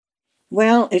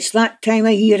Well, it's that time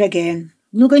of year again.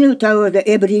 Looking out over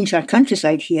the Aberdeenshire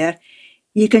countryside here,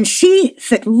 you can see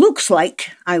that looks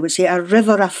like, I would say, a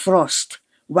river of frost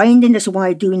winding its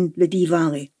way down the Dee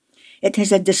Valley. It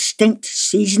has a distinct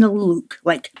seasonal look,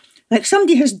 like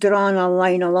somebody has drawn a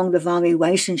line along the valley with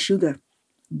ice and sugar.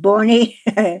 Bonny,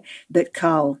 but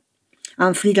Carl.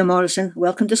 I'm Frida Morrison.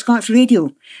 Welcome to Scots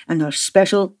Radio and our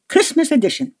special Christmas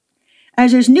edition.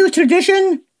 As is new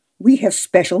tradition, we have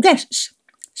special guests.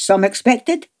 Some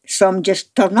expected, some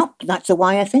just turn up. That's the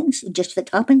way of things. It just that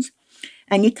happens.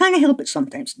 And you can't help it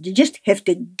sometimes. You just have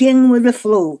to ging with the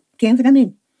flow. Get what I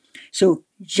mean? So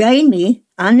join me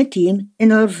and the team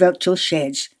in our virtual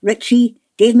sheds. Richie,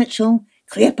 Dave Mitchell,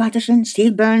 Claire Patterson,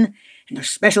 Steve Byrne, and our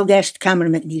special guest,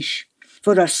 Cameron McNeish,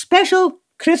 for our special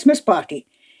Christmas party.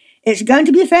 It's going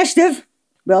to be festive.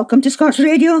 Welcome to Scots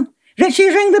Radio. Richie,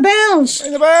 ring the bells.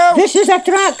 Ring the bell. This is a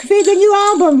track for the new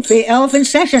album for Elephant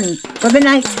Session. For the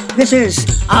night, this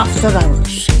is After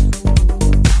Hours.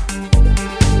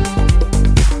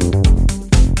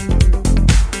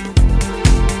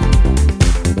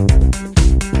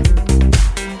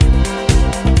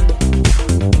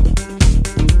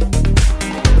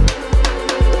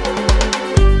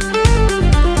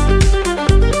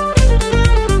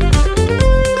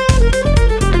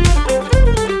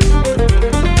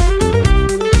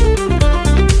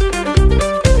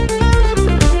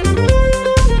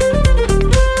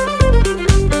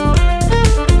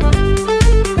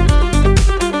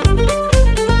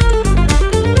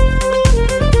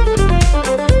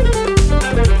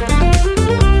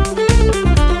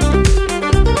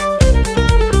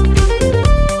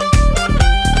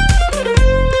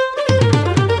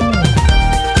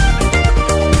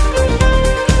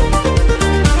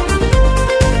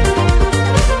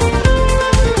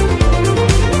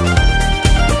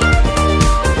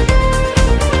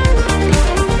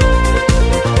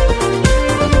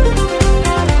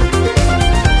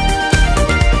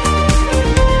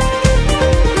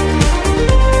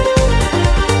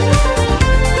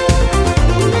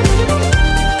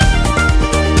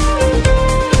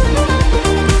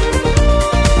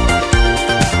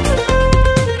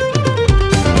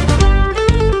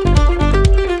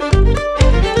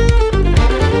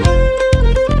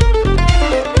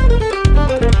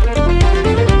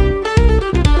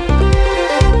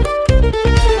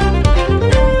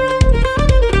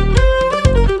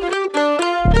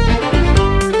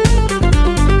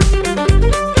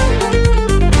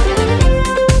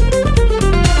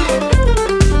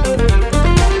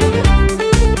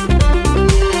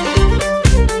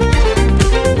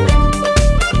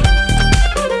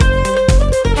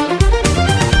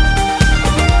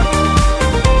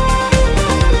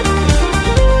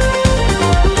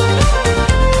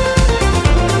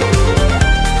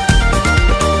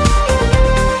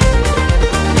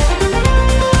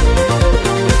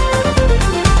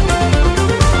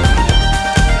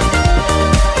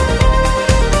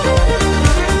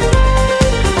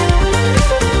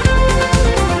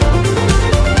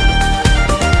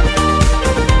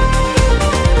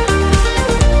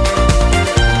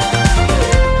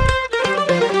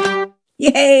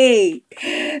 Yay!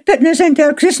 Putting us into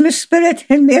our Christmas spirit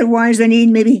in more ways than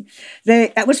one, maybe.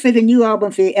 That was for the new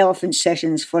album for the Elephant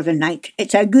Sessions for the night.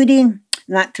 It's a goodie.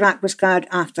 That track was called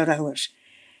After Hours.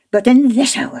 But in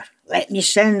this hour, let me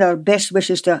send our best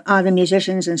wishes to all the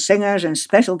musicians and singers and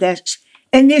special guests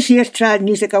in this year's Trad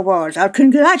Music Awards. Our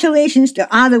congratulations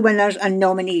to all the winners and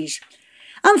nominees.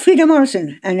 I'm Frida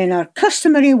Morrison, and in our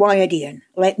customary way again,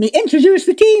 let me introduce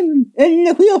the team in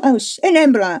the wheelhouse in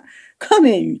Edinburgh. Come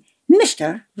in,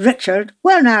 Mr. Richard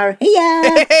Werner.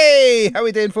 Hiya! Hey, how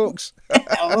we doing, folks?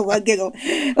 Oh, what giggle.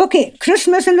 Okay,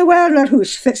 Christmas in the Werner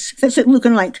house. Fits it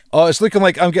looking like? Oh, it's looking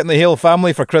like I'm getting the whole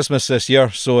family for Christmas this year.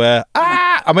 So,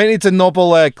 I might need to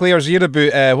nobble Claire's ear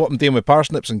about what I'm doing with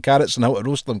parsnips and carrots and how to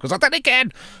roast them, because I didn't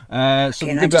can. So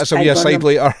maybe that's a wee aside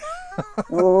later.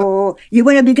 Oh, you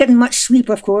wouldn't be getting much sleep,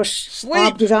 of course.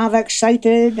 Sleep? Just all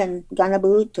excited and gone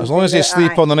about. As long as you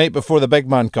sleep on the night before the big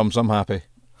man comes, I'm happy.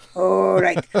 Oh,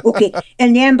 right. Okay,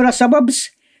 in the Edinburgh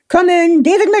suburbs, come in,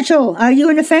 David Mitchell. Are you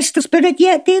in the festive spirit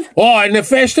yet, Dave? Oh, in the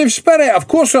festive spirit? Of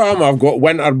course I am. I've got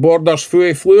winter borders full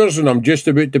of flowers and I'm just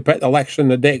about to put the licks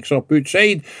and the decks up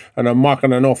outside and I'm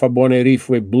marking an off a bonny reef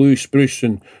with blue spruce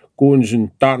and cones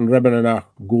and tartan ribbon and a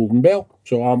golden bell.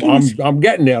 So I'm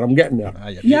getting there,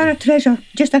 You're a treasure,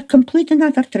 just a complete and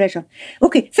utter treasure.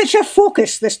 Okay, what's your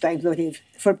focus this time, though, Dave,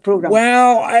 for the programme?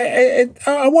 Well,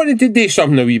 I wanted to do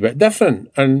something a wee bit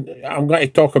different, and I'm going to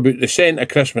talk about the scent of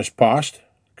Christmas past,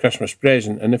 Christmas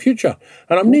present in the future.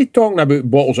 And I'm not talking about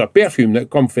bottles of perfume that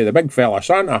come from the big fella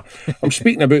Santa. I'm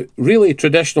speaking about really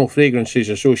traditional fragrances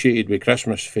associated with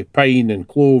Christmas, for pine and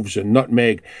cloves and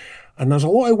nutmeg. And there's a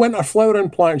lot of winter flowering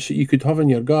plants that you could have in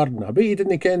your garden. I bet you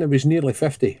didn't ken there was nearly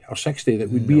 50 or 60 that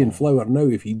would be in flower now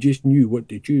if you just knew what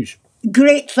to choose.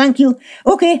 Great, thank you.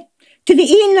 OK, to the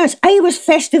Ian that's I was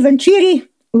festive and cheery,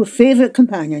 our favourite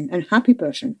companion and happy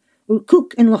person, our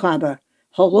cook in Lochaber.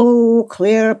 Hello,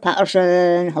 Claire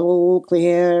Patterson. Hello,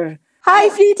 Claire. Hi,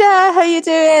 Frida. How you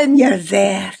doing? You're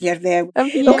there.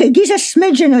 Okay, OK, give us a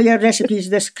smidgen of your recipes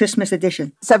this Christmas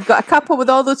edition. So I've got a couple with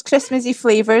all those Christmassy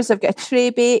flavours. I've got a tray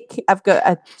bake. I've got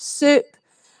a soup.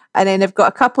 And then I've got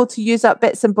a couple to use up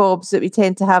bits and bobs that we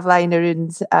tend to have lying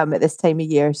around at this time of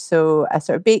year. So a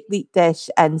sort of baked leek dish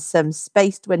and some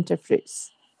spiced winter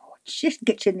fruits. Oh, it just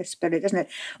gets you in the spirit, doesn't it?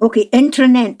 OK,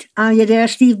 intranet. Are you there,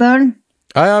 Steve Byrne?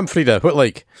 I am, Frida. What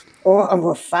like? Oh, and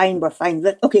we're fine.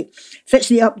 OK, fits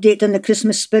the update on the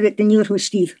Christmas spirit in your house,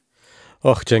 Steve.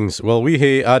 Oh, jings. Well, we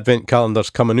hae advent calendars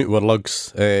coming out with our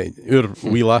lugs. Our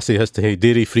wee lassie has to hae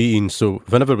dairy-free eating, so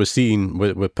whenever we're seeing,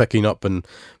 we're picking up and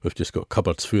we've just got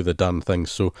cupboards full of the darn things.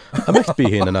 So I must be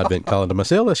haeing an advent calendar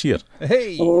myself this year.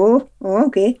 Hey! Oh,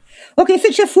 OK. OK,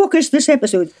 fits your focus this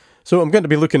episode. So I'm going to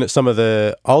be looking at some of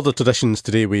the older traditions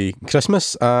today with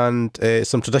Christmas and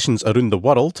some traditions around the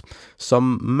world.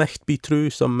 Some might be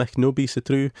true, some might no be so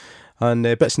true. And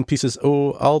bits and pieces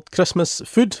of old Christmas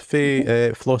food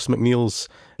for Floss McNeil's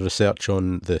research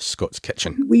on the Scots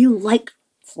kitchen. We like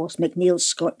Floss McNeil's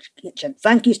Scots kitchen.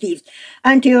 Thank you, Steve.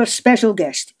 And to our special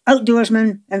guest,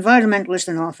 outdoorsman, environmentalist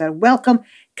and author, welcome,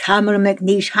 Cameron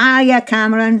McNeish. Hiya,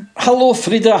 Cameron. Hello,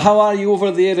 Frida. How are you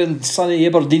over there in sunny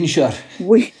Aberdeenshire?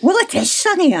 Well, it is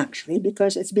sunny, actually,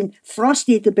 because it's been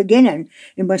frosty at the beginning,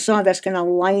 and we saw this kind of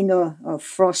line of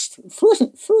frost,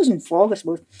 frozen fog, I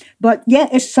suppose. But yeah,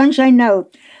 it's sunshine now.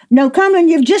 Now, Cameron,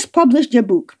 you've just published your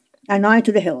book, An Eye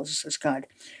to the Hills, it's called.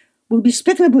 We'll be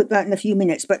speaking about that in a few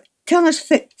minutes, but tell us,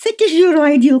 what does your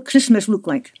ideal Christmas look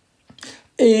like?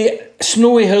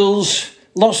 Snowy hills,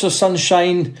 lots of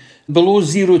sunshine, below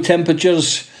zero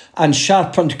temperatures, and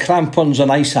sharpened crampons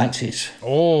and ice axes.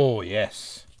 Oh,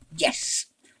 yes. Yes,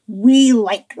 we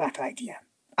like that idea.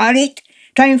 All right,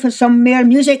 time for some more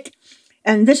music.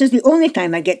 And this is the only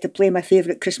time I get to play my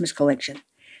favourite Christmas collection.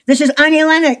 This is Annie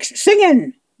Lennox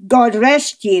singing God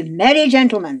Rest Ye Merry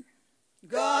Gentlemen.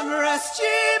 God rest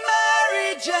ye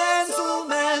merry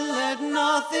gentlemen, let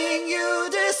nothing you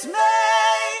dismay.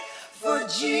 For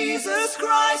Jesus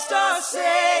Christ our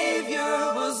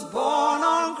Saviour was born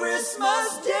on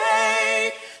Christmas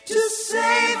Day to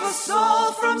save us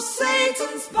all from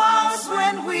Satan's powers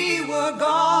when we were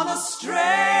gone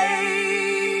astray.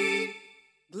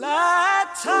 Glad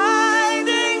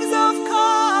tidings of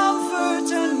comfort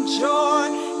and joy,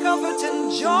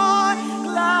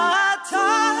 glad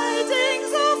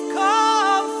tidings of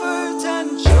comfort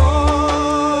and joy.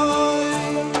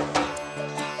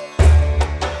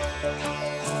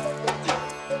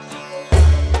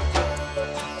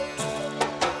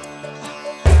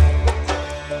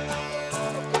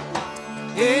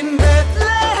 In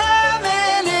Bethlehem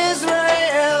in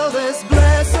Israel this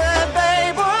blessed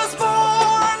babe was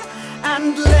born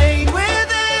and laid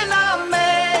within a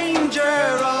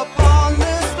manger upon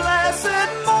this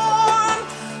blessed morn,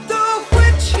 the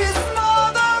which his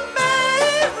mother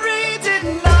Mary did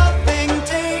nothing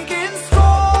take in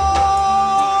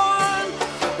scorn.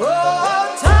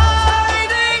 Oh,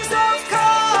 tidings of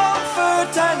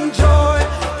comfort and joy,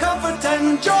 comfort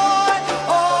and joy.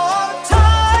 Oh,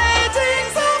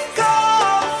 tidings of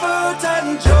comfort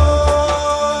and joy.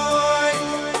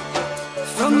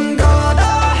 From God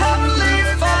our Heavenly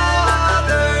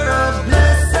Father a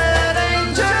blessed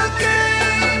angel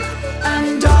came,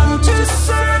 and unto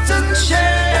certain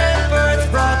shepherds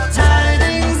brought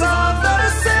tidings of the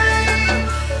same,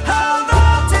 how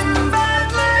that in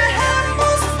Bethlehem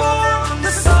was born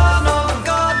the Son of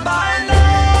God by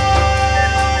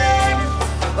name.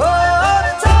 Oh,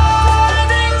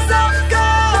 tidings of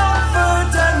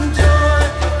comfort and joy,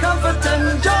 comfort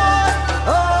and joy.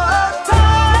 Oh,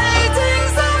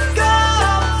 tidings of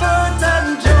comfort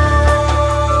and joy.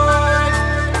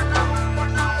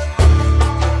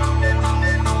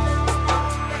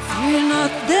 Fear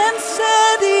not then,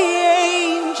 said the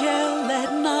angel, let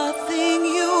nothing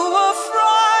you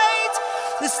affright.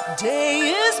 This day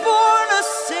is born a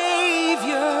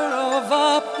Saviour of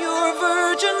a pure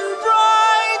virgin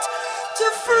bride, to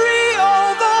free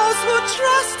all those who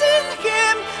trust in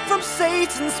him from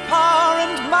Satan's power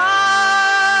and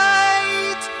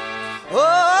might.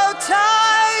 Oh,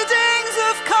 tidings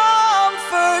of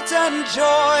comfort and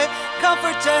joy,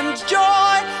 comfort and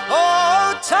joy.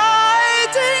 Oh,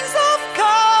 tidings of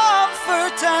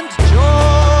comfort and joy.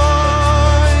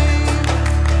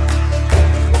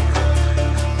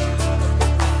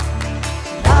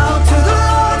 Now to the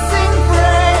Lord sing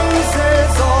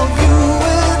praises, all you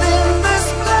within this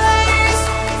place,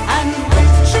 and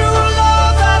with true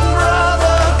love and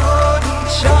brotherhood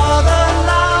each other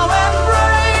now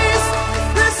embrace.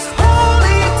 This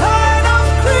holy tide of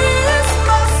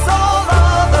Christmas all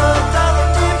other doth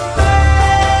deface.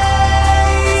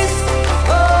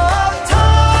 Oh,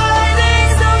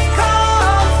 tidings of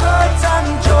comfort and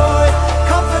joy,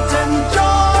 comfort and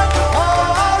joy.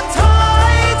 Oh,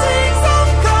 tidings of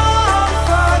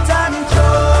comfort and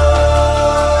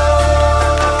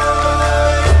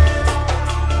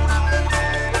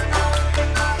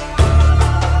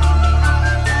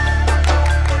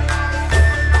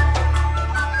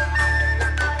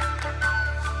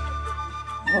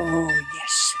Oh,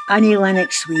 yes. Annie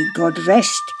Lennox, we God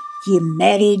rest ye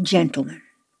merry gentlemen.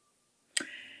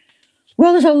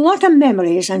 Well, there's a lot of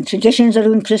memories and traditions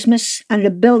around Christmas and the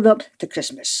build-up to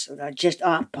Christmas. They're just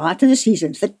a part of the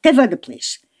season, whatever the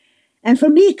place. And for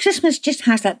me, Christmas just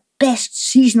has that best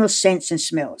seasonal scents and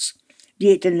smells,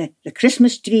 be it in the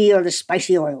Christmas tree or the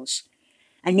spicy oils.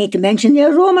 I need to mention the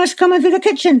aromas coming through the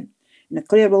kitchen. And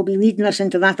Claire will be leading us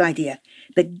into that idea.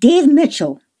 But Dave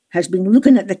Mitchell has been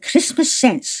looking at the Christmas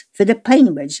scents for the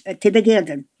Pinewoods at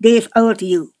Tiddergarden. Dave, over to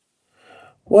you.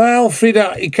 Well,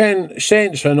 Frida, you can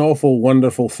sense an awful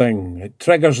wonderful thing. It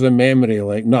triggers the memory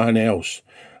like nothing else.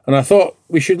 And I thought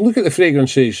we should look at the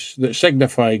fragrances that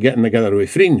signify getting together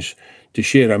with friends to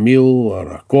share a meal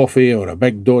or a coffee or a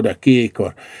big dod of cake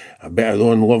or a bit of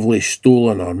those lovely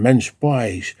stolen or mince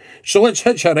pies. So let's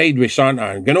hitch a ride with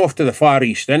Santa and go off to the Far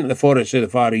East, into the forests of the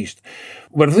Far East.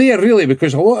 We're there really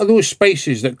because a lot of those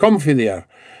spices that come from there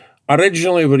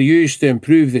originally were used to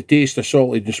improve the taste of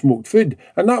salted and smoked food.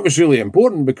 And that was really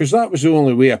important because that was the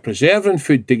only way of preserving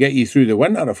food to get you through the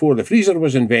winter before the freezer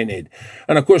was invented.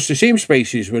 And of course the same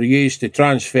spices were used to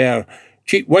transfer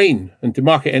cheap wine and to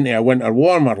make it into a winter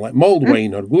warmer like mulled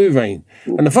wine or glühwein.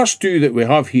 And the first two that we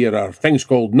have here are things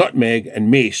called nutmeg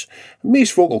and mace. Mace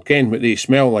folk will ken what they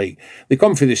smell like. They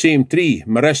come from the same tree,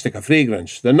 Myristica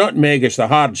fragrans. The nutmeg is the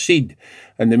hard seed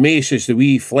and the mace is the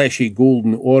wee fleshy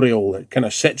golden aureole that kind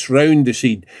of sits round the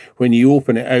seed when you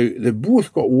open it out. They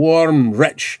both got warm,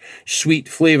 rich, sweet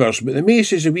flavours, but the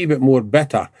mace is a wee bit more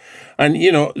bitter. And,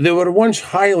 you know, they were once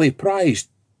highly prized.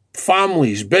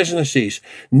 Families, businesses,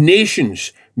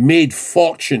 nations made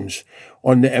fortunes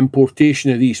on the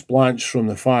importation of these plants from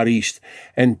the Far East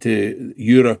into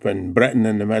Europe and Britain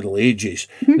in the Middle Ages.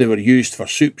 They were used for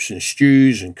soups and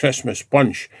stews and Christmas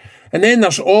punch. And then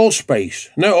there's allspice.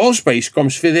 Now, allspice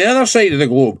comes from the other side of the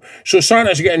globe. So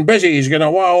Santa's getting busy. He's going to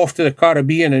wow off to the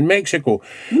Caribbean and Mexico.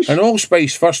 And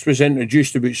allspice first was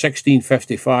introduced about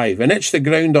 1655. And it's the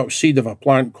ground-up seed of a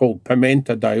plant called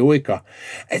Pimenta dioica.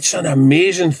 It's an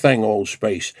amazing thing,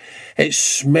 allspice. It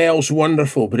smells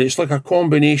wonderful, but it's like a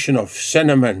combination of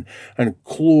cinnamon and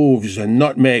cloves and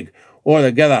nutmeg all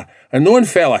together. And one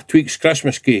fella tweaks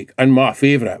Christmas cake and my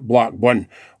favourite, black bun.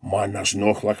 Man, there's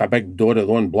no like a big dod of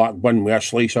one black bun with a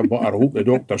slice of butter. I hope the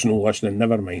doctor's no listening,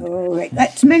 never mind. Oh, right.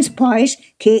 That's mince pies,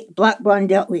 cake, black bun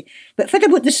dealt with. But what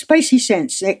about the spicy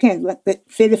scents? Kind of like the,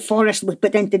 for the forest we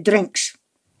put into drinks.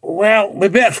 Well, we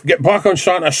better get back on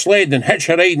Santa's sled and hitch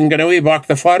a ride and get away back to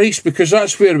the Far East because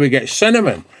that's where we get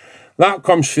cinnamon. That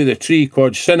comes from the tree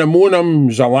called Cinnamonum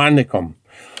zalanicum.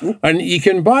 And you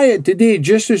can buy it today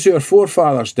just as our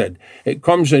forefathers did. It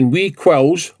comes in wee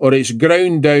quills or it's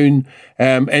ground down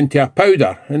into a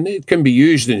powder. And it can be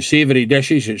used in savoury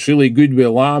dishes. It's really good with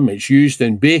lamb. It's used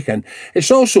in bacon.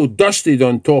 It's also dusted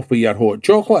on top of your hot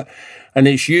chocolate. And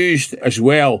it's used as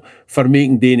well for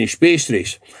making Danish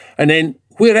pastries. And then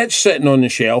where it's sitting on the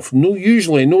shelf,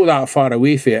 usually no that far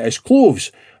away from it, is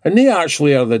cloves. And they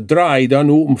actually are the dried,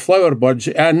 unopened flower buds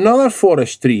of another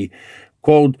forest tree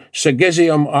called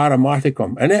Sigisium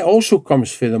aromaticum, and it also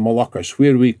comes from the Moluccas,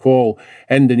 where we call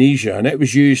Indonesia, and it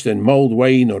was used in mulled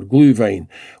wine or glühwein.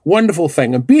 Wonderful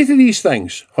thing, and both of these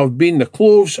things have been, the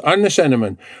cloves and the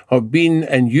cinnamon, have been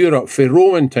in Europe for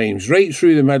Roman times, right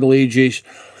through the Middle Ages,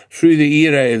 through the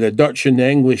era of the Dutch and the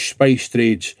English spice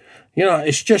trades. You know,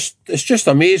 it's just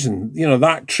amazing. You know,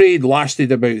 that trade lasted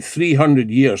about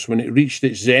 300 years when it reached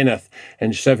its zenith in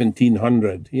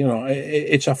 1700. You know,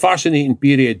 it's a fascinating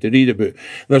period to read about.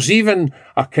 There's even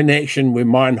a connection with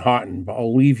Manhattan, but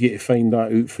I'll leave you to find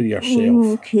that out for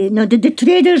yourself. Okay. Now, did the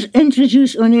traders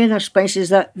introduce any other spices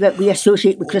that we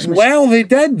associate with Christmas? Well, they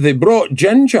did. They brought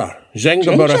ginger.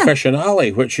 Zingiber Ginger?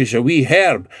 officinale, which is a wee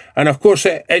herb. And of course,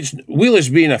 Weel has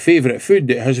been a favourite food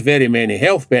that has very many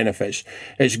health benefits.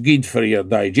 It's good for your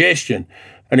digestion,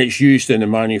 and it's used in the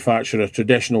manufacture of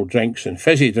traditional drinks and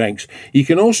fizzy drinks. You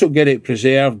can also get it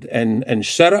preserved in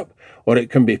syrup, or it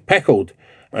can be pickled,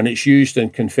 and it's used in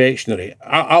confectionery.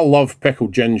 I love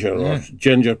pickled ginger or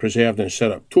ginger preserved in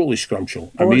syrup. Totally scrumptious.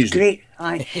 Oh, it's Amazing. great.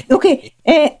 Aye. Okay,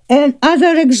 and are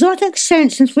there exotic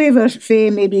scents and flavours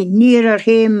for maybe nearer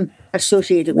home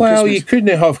associated with Well, Christmas? you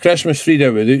couldn't have Christmas,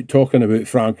 Frida, without talking about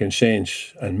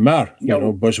frankincense and myrrh,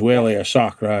 boswellia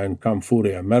sacra and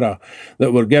camphoria myrrha,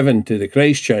 that were given to the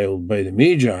Christ child by the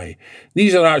Magi.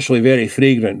 These are actually very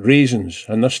fragrant raisins,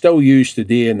 and they're still used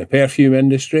today in the perfume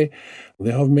industry.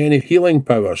 They have many healing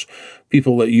powers.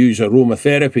 People that use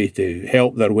aromatherapy to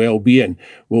help their well-being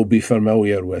will be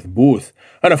familiar with both.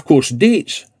 And of course,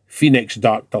 dates, Phoenix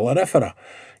dactylorifera.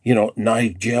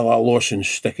 Nigella Lawson's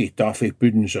sticky taffy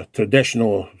pudding's a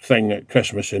traditional thing at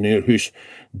Christmas in our house.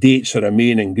 Dates are a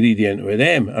main ingredient with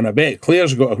them. And I bet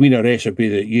Claire's got a wiener recipe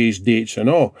that uses dates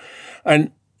and all. And,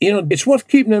 it's worth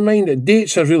keeping in mind that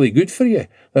dates are really good for you.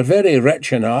 They're very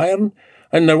rich in iron.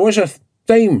 And there was a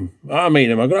time,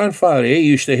 my grandfather, he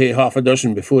used to have half a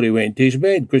dozen before he went to his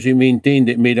bed because he maintained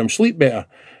it made him sleep better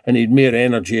and he'd more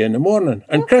energy in the morning.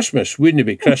 And Christmas wouldn't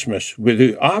be Christmas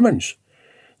without almonds.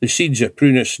 The seeds of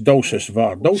Prunus dulcis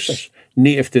var dulcis,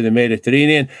 native to the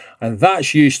Mediterranean, and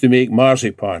that's used to make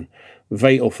marzipan,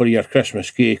 vital for your Christmas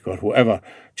cake or whatever.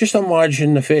 Just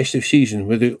imagine the festive season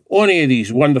without any of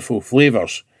these wonderful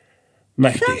flavours.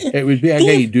 Mickey, it would be a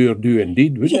guy do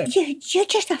indeed, wouldn't it? You're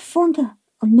just a font of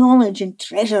knowledge and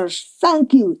treasures.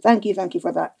 Thank you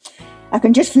for that. I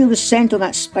can just feel the scent of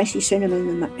that spicy cinnamon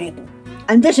in my apple.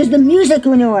 And this is the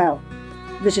musical Noel.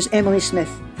 This is Emily Smith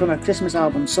from her Christmas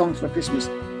album, Songs for Christmas.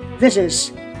 This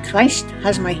is Christ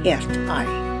Has My Heart Aye.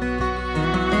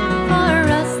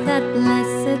 For us that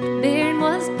blessed bairn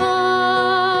was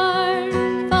born,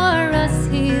 for us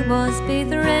he was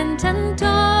baith rent and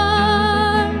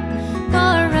torn,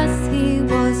 for us he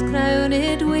was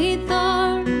crowned with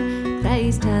thorn.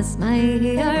 Christ has my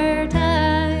heart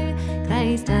aye,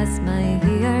 Christ has my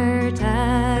heart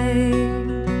aye.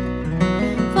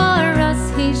 For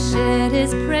us he shed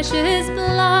his precious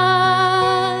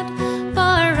blood,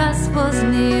 for us was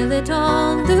nailed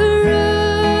on the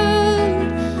rood,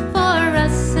 for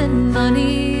us in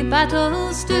many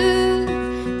battles stood.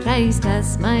 Christ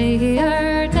has my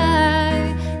heart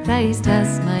aye, Christ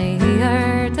has my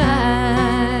heart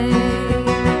aye.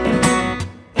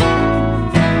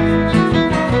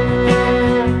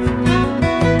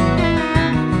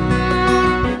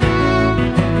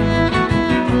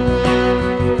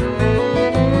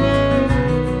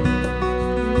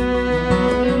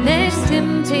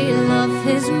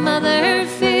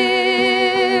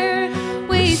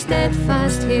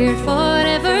 Steadfast here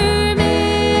forevermore.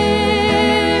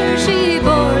 She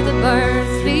bore the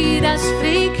birth, freed us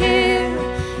free care.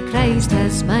 Christ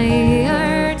has my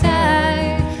heart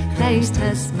aye, Christ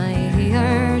has my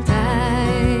heart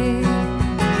aye.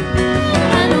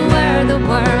 And where the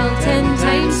world 10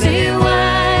 times say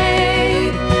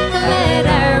wide, let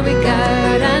our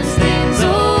regard and stand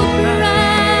so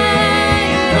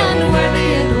bright. And where the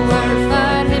end were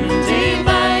for him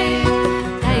divide,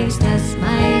 Christ has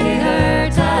my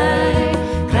heart aye,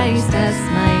 Christ has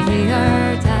my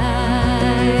heart aye.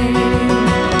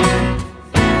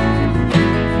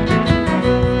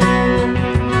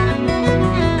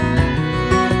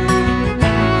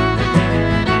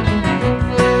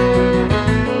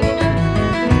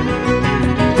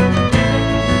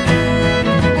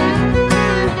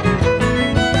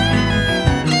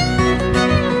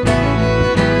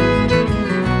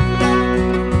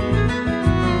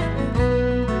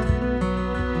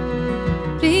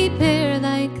 Prepare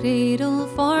thy cradle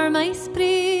for my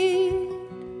spree,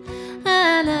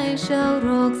 and I shall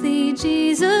rock thee,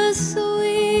 Jesus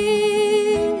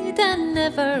sweet, and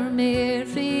nevermore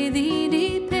frae thee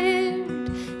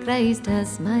depart. Christ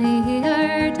has my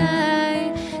heart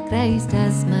aye, Christ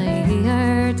has my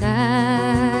heart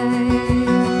aye.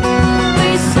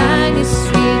 We sang a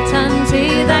sweet unto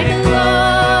thy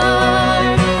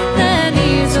Lord, the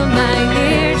needs of my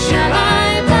heart shall I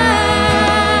bow,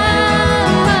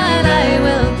 and I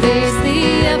will praise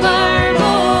thee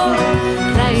evermore.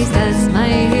 Christ has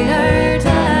my heart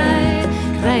aye,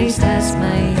 Christ has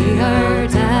my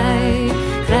heart aye,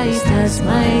 Christ has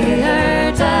my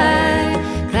heart aye,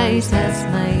 Christ has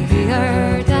my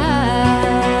heart aye.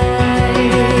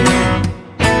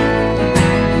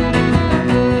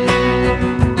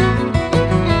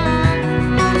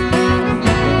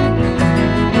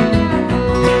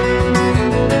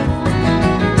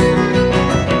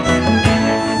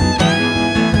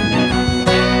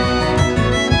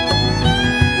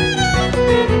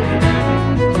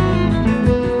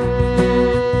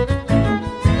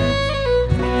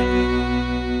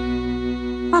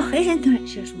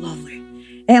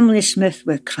 Emily Smith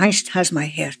with Christ Has My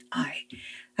Heart, Aye.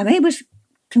 And I was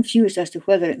confused as to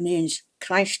whether it means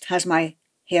Christ has my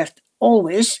heart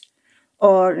always,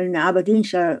 or in the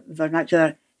Aberdeenshire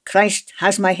vernacular, Christ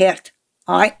has my heart,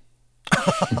 aye.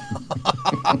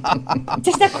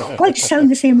 Does that quite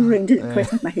sound the same ring, does it?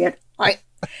 Christ has my heart, aye.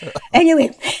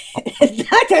 Anyway,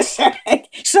 that aside,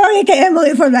 sorry to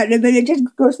Emily for that, but it just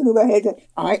goes through my head.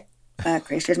 Aye,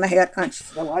 Christ has my heart,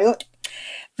 that's the wild.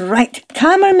 Right,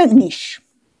 Cameron McNeish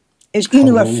is one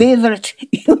of our favourite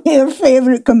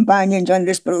companions on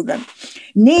this programme.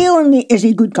 Not only is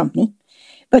he good company,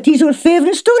 but he's our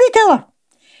favourite storyteller.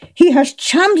 He has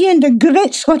championed the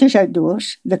great Scottish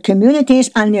outdoors, the communities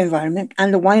and the environment,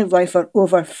 and the wildlife for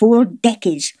over 4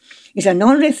 decades. He's an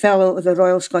honorary fellow of the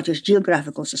Royal Scottish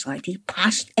Geographical Society,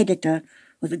 past editor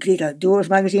of the Great Outdoors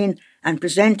magazine, and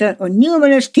presenter on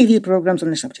numerous TV programmes on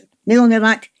the subject. Not only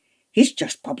that, he's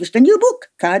just published a new book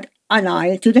called An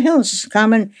Eye to the Hills.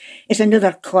 Cameron, it's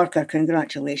another corker,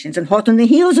 congratulations. And hot on the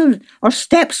heels of, or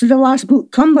steps of the last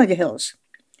book, Come by the Hills.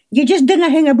 You just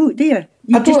didn't hang about, do you?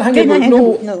 I don't hang about,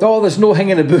 no. Oh, there's no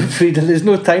hanging about, Frida. There's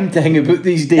no time to hang about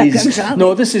these days. Exactly.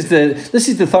 No, this is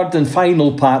the third and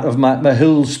final part of my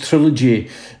Hills trilogy,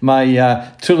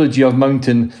 my trilogy of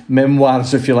mountain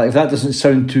memoirs, if you like. If that doesn't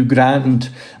sound too grand.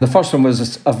 The first one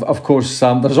was, of course,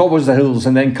 There's Always the Hills,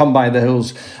 and then Come by the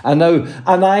Hills. And now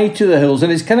An Eye to the Hills.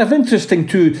 And it's kind of interesting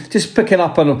too, just picking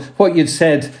up on what you'd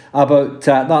said about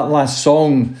that last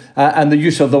song and the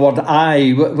use of the word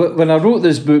I. When I wrote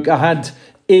this book, I had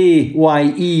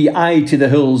AYE, Eye to the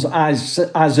Hills,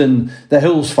 as in the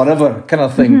hills forever kind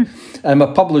of thing. Mm-hmm. And my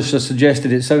publisher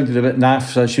suggested it sounded a bit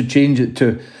naff, so I should change it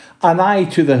to An Eye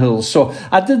to the Hills. So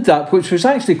I did that, which was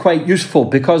actually quite useful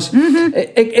because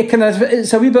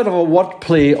it's a wee bit of a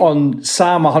wordplay on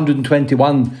Psalm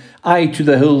 121. Eye to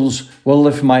the hills will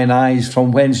lift mine eyes,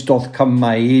 from whence doth come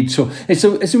my aid. So it's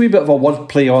a wee bit of a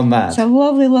wordplay on that. It's a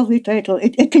lovely, lovely title.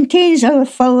 It contains our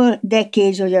 4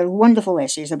 decades of your wonderful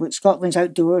essays about Scotland's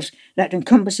outdoors that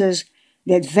encompasses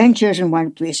the adventures in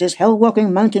wild places, hill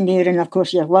walking, mountaineering, of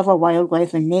course, your love of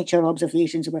wildlife and nature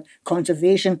observations about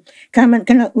conservation. Cameron,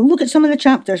 can I look at some of the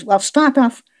chapters? I'll start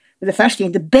off with the first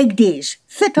thing, the big days.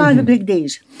 Fit are the big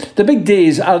days. The big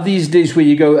days are these days where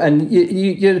you go and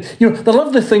you know, the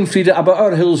lovely thing, Frida, about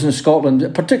our hills in Scotland,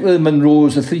 particularly the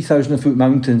Munros, the 3,000-foot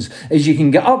mountains, is you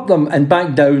can get up them and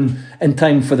back down in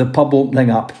time for the pub opening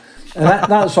up. And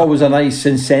that's always a nice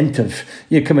incentive.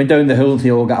 You're coming down the hill and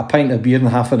you'll get a pint of beer in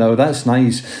half an hour. That's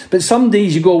nice. But some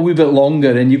days you go a wee bit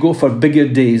longer and you go for bigger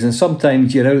days, and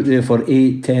sometimes you're out there for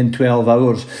 8, 10, 12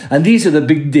 hours. And these are the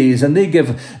big days, and they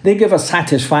give a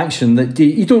satisfaction that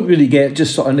you don't really get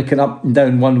just sort of nicking up and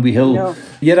down one wee hill. No.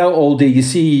 You're out all day. You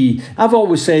see, I've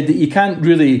always said that you can't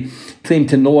really claim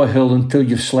to know a hill until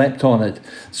you've slept on it.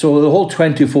 So the whole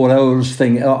 24 hours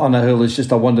thing on a hill is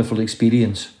just a wonderful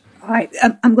experience. Right,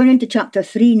 I'm going into chapter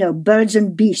 3 now, Birds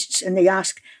and Beasts, and they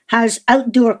ask, has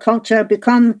outdoor culture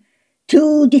become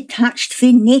too detached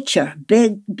from nature?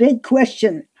 Big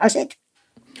question, has it?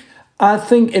 I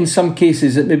think in some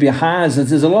cases it maybe has.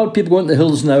 There's a lot of people going to the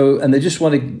hills now and they just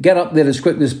want to get up there as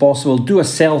quickly as possible, do a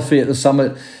selfie at the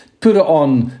summit, put it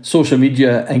on social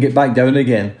media and get back down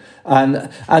again.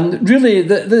 And really,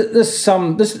 this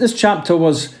chapter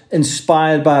was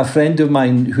inspired by a friend of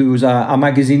mine who was a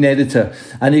magazine editor,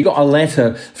 and he got a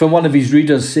letter from one of his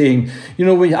readers saying, you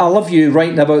know, I love you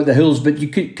writing about the hills, but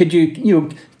could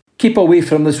you keep away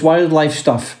from this wildlife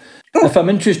stuff? If I'm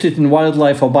interested in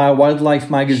wildlife, I'll buy a wildlife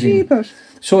magazine. Jeepers.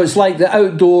 So it's like the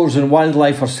outdoors and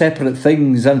wildlife are separate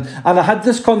things. And I had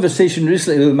this conversation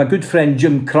recently with my good friend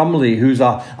Jim Crumley, who's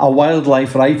a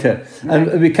wildlife writer. Right.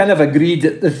 And we kind of agreed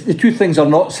that the two things are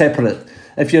not separate.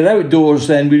 If you're outdoors,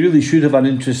 then we really should have an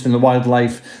interest in the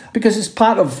wildlife because it's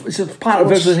part of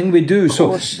everything we do.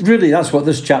 So really, that's what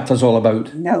this chapter's all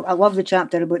about. No, I love the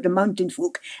chapter about the mountain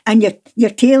folk. And your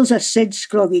tales of Sid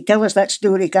Scroggie. Tell us that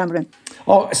story, Cameron.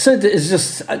 Oh, Sid is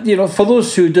just, for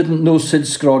those who didn't know Sid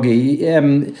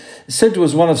Scroggie, Sid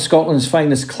was one of Scotland's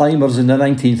finest climbers in the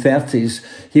 1930s.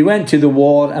 He went to the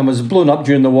war and was blown up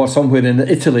during the war somewhere in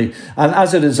Italy. And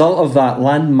as a result of that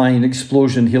landmine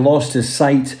explosion, he lost his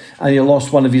sight and he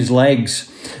lost one of his legs.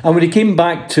 And when he came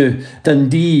back to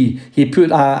Dundee, he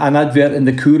put an advert in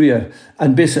the Courier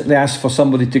and basically asked for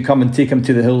somebody to come and take him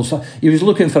to the hills. He was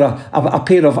looking for a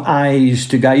pair of eyes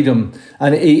to guide him.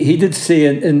 And he did say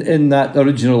in that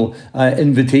original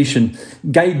invitation,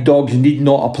 guide dogs need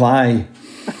not apply.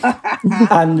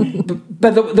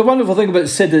 But the wonderful thing about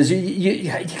Sid is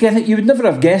you would never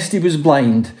have guessed he was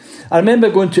blind. I remember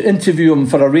going to interview him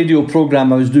for a radio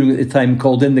programme I was doing at the time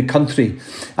called In the Country.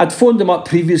 I'd phoned him up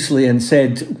previously and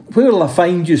said, "Where will I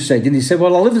find you, Sid?" And he said,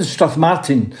 "Well, I live in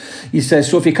Strathmartin." He says,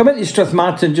 "So if you come into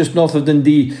Strathmartin just north of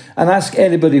Dundee and ask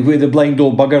anybody where the blind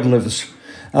old bugger lives."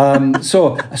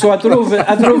 So I drove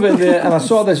in there and I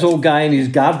saw this old guy in his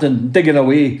garden digging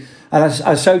away, and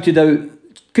I shouted out,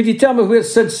 "Could you tell me where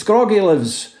Sid Scroggy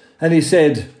lives?" And he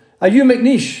said, "Are you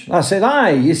McNeish?" I said,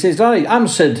 "Aye." He says, "Right, I'm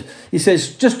Sid." He says,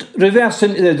 "Just reverse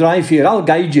into the drive here, I'll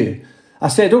guide you." I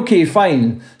said, "OK,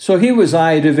 fine." So here was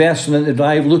I reversing into the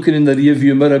drive, looking in the rear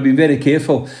view mirror, being very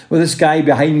careful, with this guy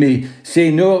behind me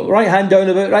saying, "No, right hand down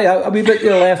a bit, right out, a wee bit to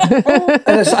the left."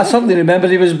 And I suddenly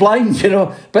remembered he was blind,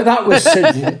 but that was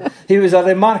Sid. He was a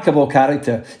remarkable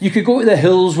character. You could go to the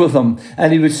hills with him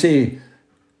and he would say,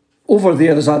 "Over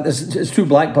there, there's two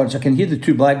blackbirds. I can hear the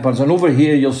two blackbirds. And over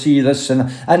here, you'll see this."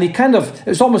 And he it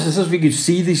was almost as if he could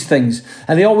see these things.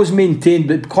 And he always maintained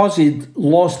that because he'd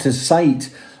lost his sight,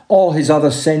 all his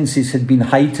other senses had been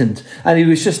heightened. And he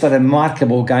was just a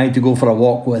remarkable guy to go for a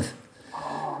walk with.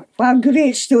 Oh, what a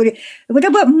great story. But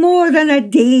about more than a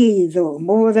day, though.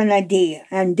 More than a day.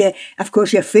 And, of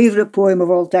course, your favourite poem of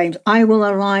all times, "I Will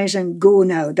Arise and Go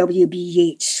Now," W.B.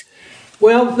 Yeats.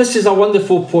 Well, this is a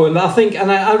wonderful poem, I think,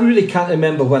 and I really can't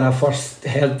remember when I first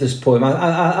heard this poem.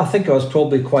 I think I was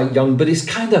probably quite young, but it's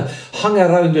kind of hung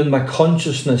around in my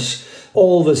consciousness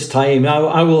all this time.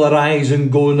 I will arise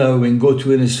and go now, and go to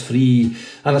where is free,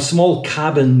 and a small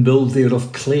cabin build there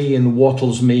of clay and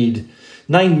wattles made.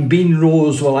 9 bean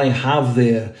rows will I have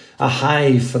there, a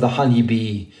hive for the honey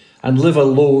bee, and live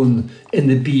alone in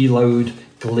the bee loud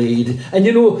glade. And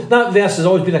that verse has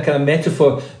always been a kind of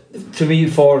metaphor to me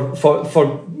for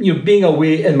being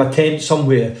away in my tent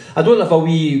somewhere. I don't have a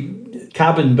wee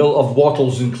cabin built of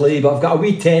wattles and clay, but I've got a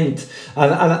wee tent,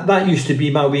 and that used to be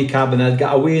my wee cabin. I'd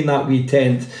get away in that wee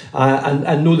tent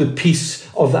and know the peace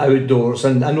of the outdoors,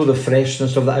 and I know the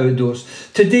freshness of the outdoors.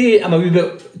 Today I'm a wee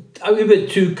bit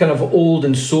too kind of old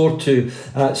and sore to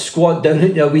squat down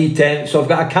in a wee tent, so I've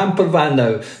got a camper van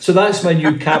now. So that's my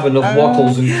new cabin of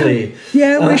wattles and clay.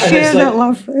 Yeah, we share that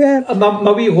love. Yeah,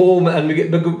 my wee home, and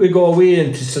we go away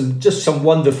into some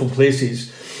wonderful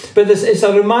places. But it's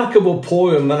a remarkable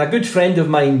poem, and a good friend of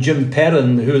mine, Jim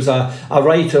Perrin, who's a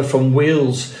writer from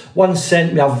Wales, once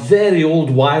sent me a very old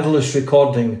wireless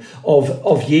recording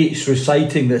of Yeats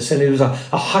reciting this, and it was a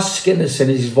huskiness in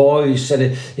his voice,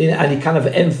 and he kind of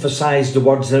emphasised the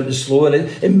words, and it was slow, and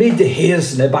it made the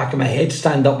hairs in the back of my head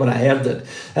stand up when I heard it.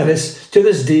 And it's, to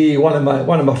this day, one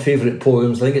of my favourite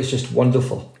poems. I think it's just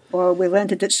wonderful. Well, we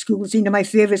learned it at school. It's one of my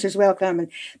favourites as well, Carmen.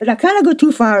 But I can't go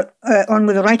too far on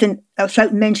with the writing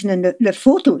without mentioning the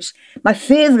photos. My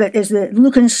favourite is the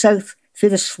looking south through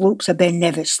the slopes of Ben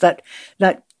Nevis, that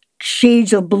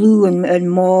shades of blue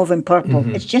and mauve and purple.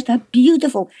 Mm-hmm. It's just a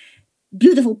beautiful,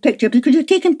 beautiful picture, because you're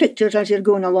taking pictures as you're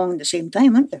going along at the same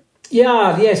time, aren't you?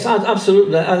 Yeah, yes,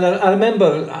 absolutely. And I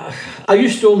remember I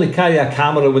used to only carry a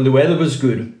camera when the weather was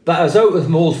good, but I was out with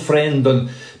my old friend and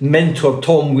mentor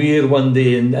Tom Weir one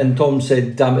day, and Tom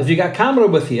said, "Have you got a camera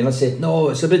with you?" And I said, "No,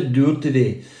 it's a bit dour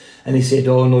today." And he said,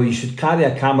 "Oh no, you should carry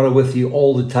a camera with you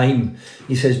all the time."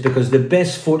 He says, "Because the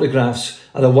best photographs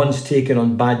are the ones taken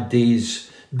on bad days,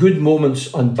 good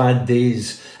moments on bad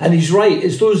days." And he's right.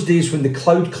 It's those days when the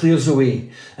cloud clears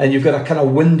away and you've got a kind of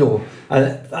window,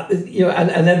 and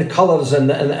then the colours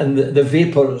and the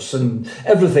vapours and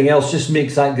everything else just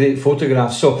makes that great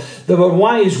photograph. So there were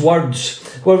wise words.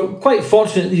 We're quite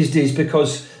fortunate these days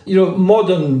because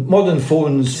modern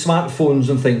phones, smartphones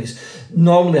and things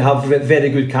normally have very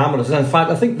good cameras, and in fact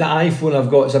I think the iPhone I've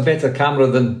got is a better camera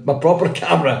than my proper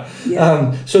camera.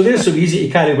 Yeah. So they're so easy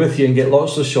to carry with you and get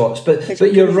lots of shots,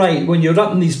 but you're right, when you're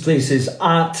up in these places,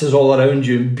 art is all around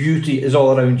you, beauty is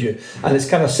all around you, and it's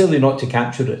kind of silly not to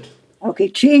capture it. Okay,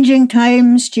 changing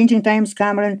times,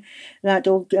 Cameron, that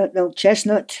old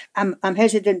chestnut. I'm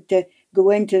hesitant to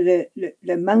go into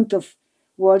the amount of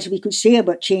words we could say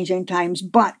about changing times,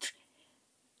 but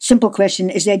simple question,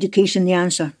 is education the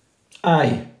answer?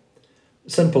 Aye.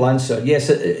 Simple answer. Yes,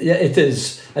 it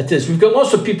is. It is. We've got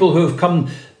lots of people who have come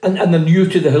and they're new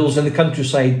to the hills and the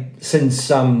countryside since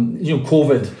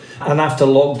COVID, and after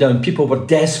lockdown, people were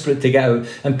desperate to get out,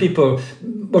 and people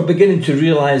were beginning to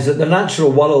realise that the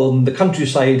natural world and the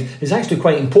countryside is actually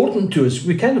quite important to us.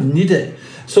 We kind of need it.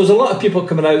 So there's a lot of people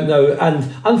coming out now, and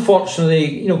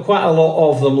unfortunately, quite a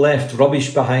lot of them left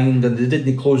rubbish behind, and they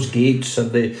didn't close gates,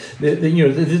 and they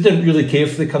didn't really care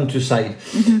for the countryside.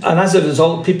 And as a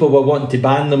result, people were wanting to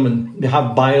ban them, and we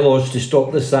have bylaws to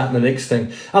stop this, that, and the next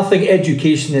thing. I think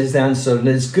education is the answer, and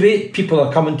it's great people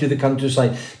are coming to the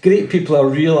countryside. Great people are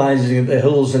realising that the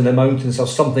hills and the mountains have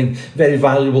something very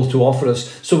valuable to offer us.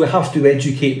 So we have to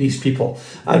educate these people,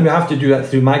 and we have to do that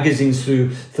through magazines,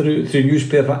 through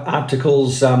newspaper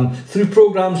articles, through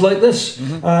programmes like this,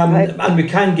 and we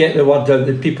can get the word out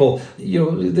that people,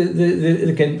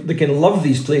 they can love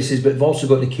these places, but they've also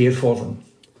got to care for them.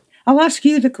 I'll ask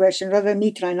you the question rather than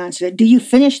me try and answer it. Do you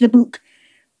finish the book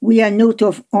with a note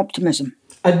of optimism?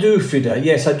 I do, Frida.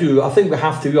 Yes, I do. I think we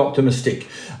have to be optimistic.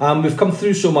 We've come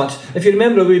through so much. If you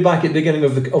remember way back at the beginning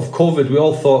of COVID, we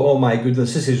all thought, oh my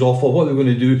goodness, this is awful. What are we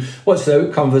going to do? What's the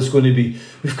outcome of this going to be?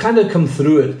 We've kind of come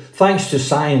through it. Thanks to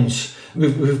science,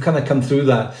 we've kind of come through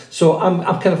that. So I'm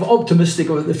kind of optimistic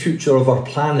about the future of our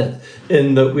planet,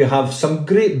 in that we have some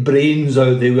great brains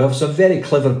out there. We have some very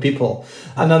clever people.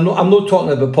 And I'm not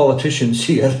talking about politicians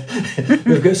here.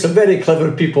 We've got some very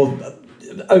clever people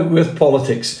out with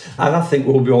politics, and I think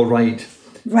we'll be all right.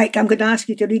 Right, I'm going to ask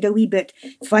you to read a wee bit,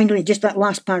 finally, just that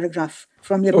last paragraph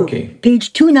from your book. Okay.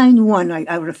 Page 291,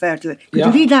 I refer to it. Could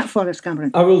you read that for us,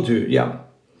 Cameron? I will do, yeah.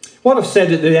 What I've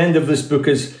said at the end of this book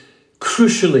is,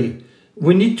 crucially,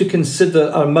 we need to consider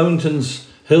our mountains,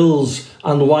 hills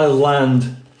and wild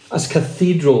land as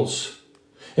cathedrals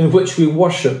in which we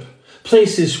worship,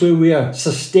 places where we are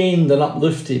sustained and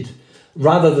uplifted,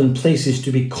 rather than places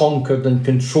to be conquered and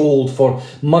controlled for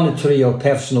monetary or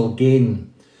personal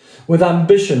gain. With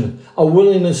ambition, a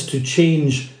willingness to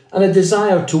change, and a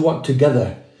desire to work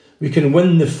together, we can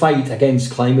win the fight against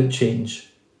climate change.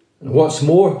 And what's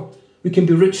more, we can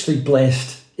be richly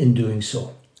blessed in doing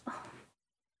so.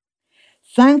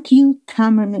 Thank you,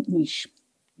 Cameron McNeish.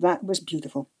 That was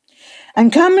beautiful.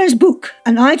 And Cameron's book,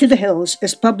 An Eye to the Hills,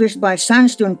 is published by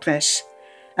Sandstone Press,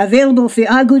 available for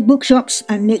our good bookshops,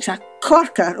 and makes a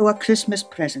corker of a Christmas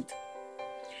present.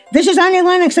 This is Annie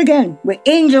Lennox again, with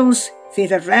Angels for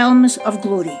the Realms of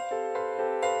Glory.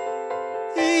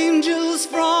 Angels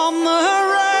from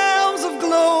the realms of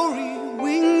glory,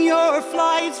 wing your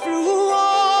flights through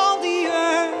all the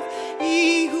earth.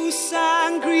 Ye who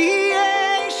sang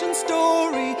creation's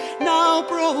story, now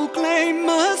proclaim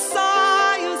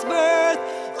Messiah's birth.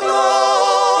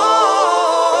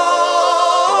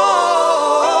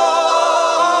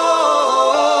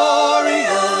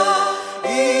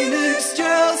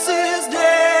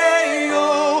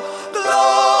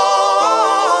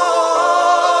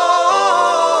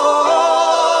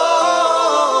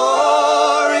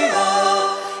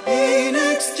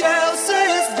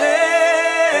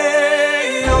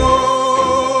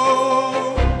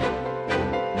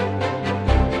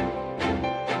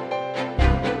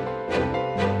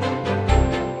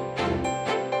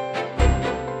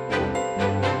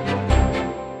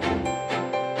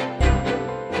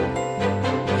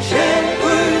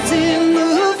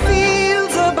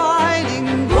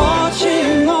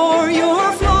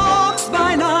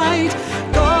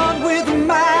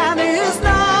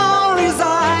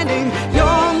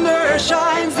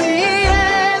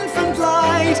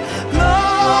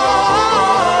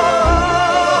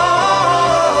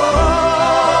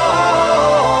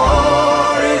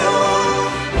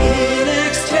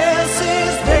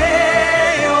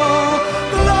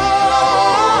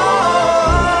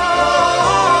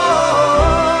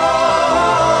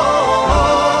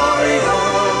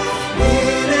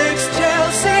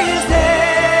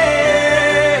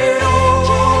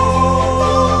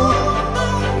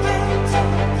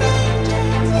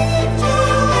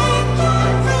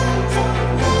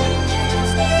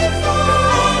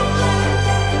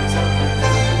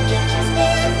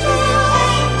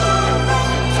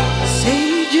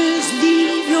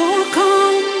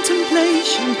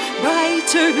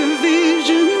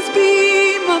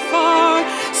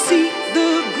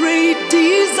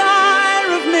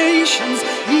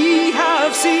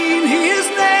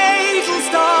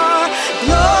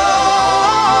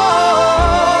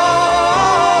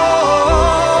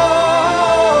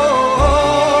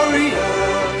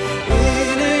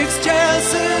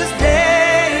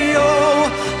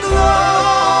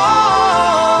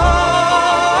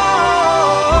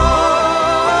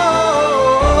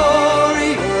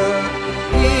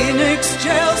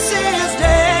 Just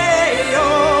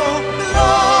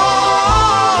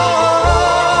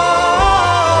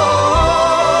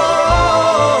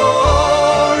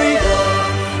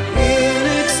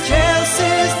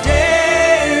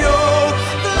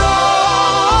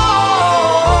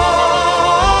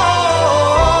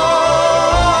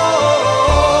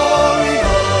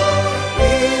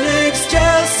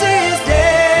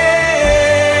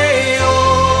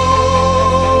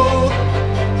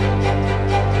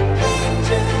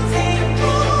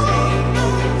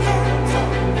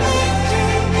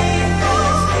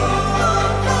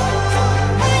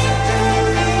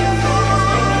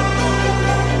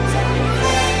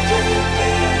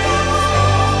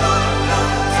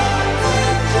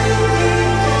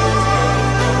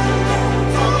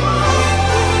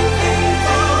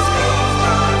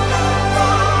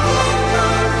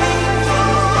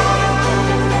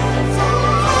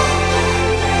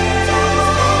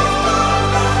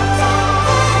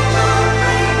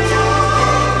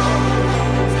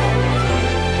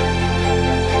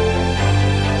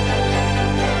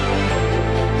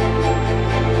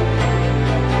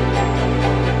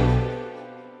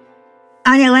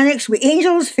Annie Lennox with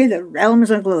Angels for the Realms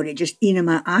of Glory, just one of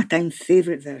my all-time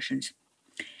favourite versions.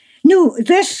 Now,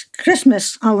 this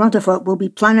Christmas, a lot of us will be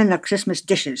planning our Christmas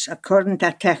dishes according to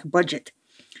a tech budget.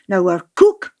 Now, our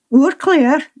cook, our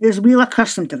Claire, is well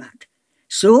accustomed to that.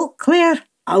 So, Claire,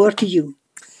 over to you.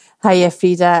 Hiya,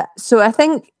 Frida. So I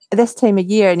think this time of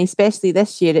year, and especially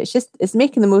this year, it's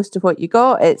making the most of what you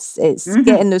got. It's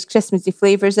getting those Christmassy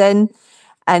flavours in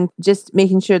and just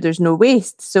making sure there's no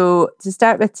waste. So to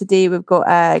start with today, we've got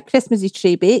a Christmassy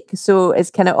tray bake. So it's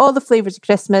kind of all the flavours of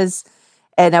Christmas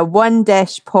in a one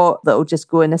dish pot that'll just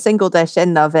go in a single dish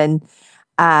in the oven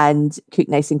and cook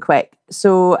nice and quick.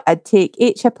 So I'd take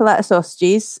 8 chipolata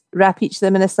sausages, wrap each of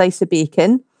them in a slice of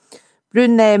bacon,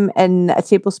 brown them in a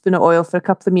tablespoon of oil for a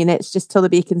couple of minutes, just till the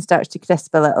bacon starts to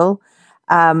crisp a little,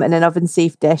 in an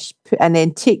oven-safe dish, and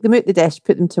then take them out the dish,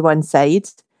 put them to one side.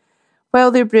 While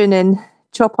they're browning,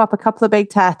 chop up a couple of big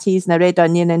tatties and a red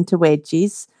onion into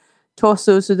wedges, toss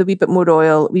those with a wee bit more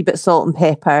oil, a wee bit of salt and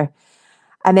pepper,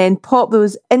 and then pop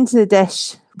those into the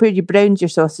dish where you browned your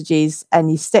sausages, and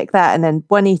you stick that in a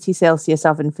 180 Celsius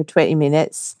oven for 20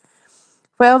 minutes.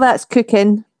 While that's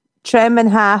cooking, trim in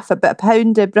half about a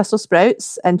pound of Brussels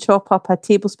sprouts and chop up a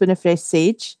tablespoon of fresh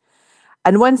sage.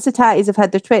 And once the tatties have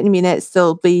had their 20 minutes,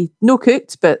 they'll be no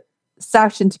cooked, but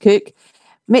starting to cook.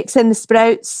 Mix in the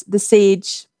sprouts, the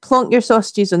sage, plonk your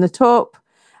sausages on the top,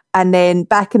 and then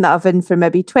back in the oven for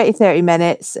maybe 20-30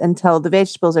 minutes until the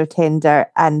vegetables are tender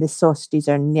and the sausages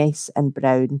are nice and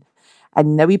brown.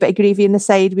 And a wee bit of gravy on the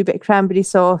side, a wee bit of cranberry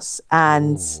sauce,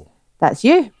 and that's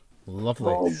you.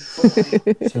 Lovely. Oh,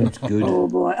 Sounds good. oh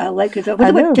boy, I like it. What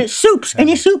about soups?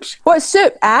 Any soups? What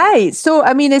soup? Aye. So,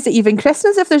 I mean, is it even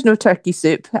Christmas if there's no turkey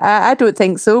soup? I don't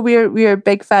think so. We're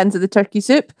big fans of the turkey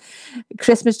soup.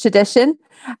 Christmas tradition.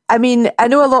 I mean, I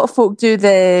know a lot of folk do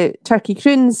the turkey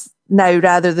croons now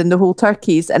rather than the whole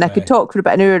turkeys, and I could talk for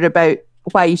about an hour about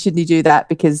why you shouldn't do that,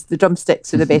 because the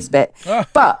drumsticks are the best bit.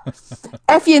 But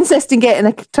if you insist on getting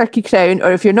a turkey crown,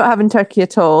 or if you're not having turkey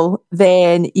at all,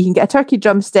 then you can get a turkey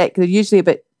drumstick. They're usually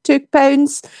about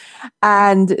 £2,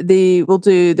 and they will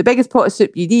do the biggest pot of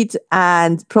soup you need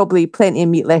and probably plenty of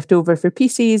meat left over for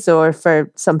pieces or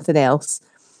for something else.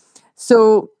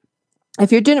 So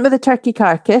if you're doing it with a turkey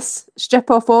carcass,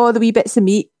 strip off all the wee bits of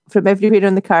meat from everywhere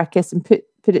on the carcass and put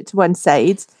it to one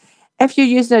side. If you're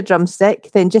using a drumstick,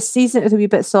 then just season it with a wee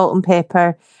bit of salt and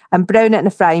pepper and brown it in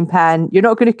a frying pan. You're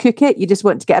not going to cook it. You just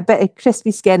want to get a bit of crispy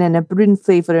skin and a brown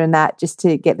flavour in that, just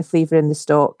to get the flavour in the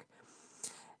stock.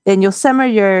 Then you'll simmer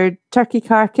your turkey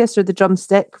carcass or the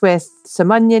drumstick with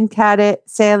some onion, carrot,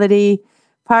 celery,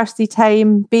 parsley,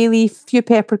 thyme, bay leaf, few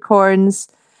peppercorns,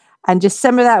 and just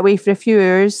simmer that away for a few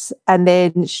hours and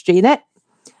then strain it.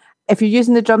 If you're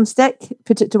using the drumstick,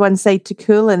 put it to one side to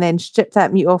cool and then strip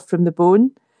that meat off from the bone.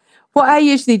 What I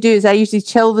usually do is I usually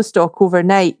chill the stock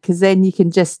overnight, because then you can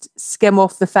just skim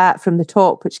off the fat from the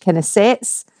top, which kind of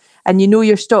sets, and you know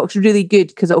your stock's really good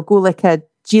because it'll go like a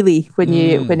jelly when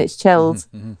it's chilled.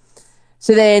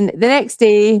 So then the next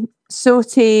day,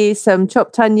 saute some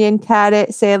chopped onion,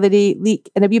 carrot, celery, leek,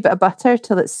 and a wee bit of butter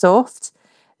till it's soft.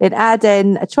 Then add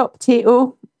in a chopped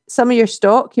potato, some of your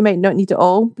stock. You might not need it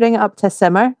all. Bring it up to a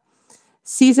simmer.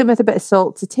 Season with a bit of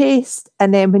salt to taste,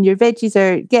 and then when your veggies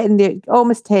are getting there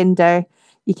almost tender,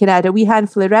 you can add a wee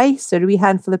handful of rice or a wee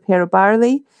handful of pearl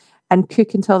barley and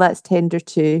cook until that's tender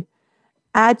too.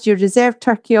 Add your reserved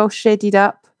turkey all shredded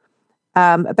up,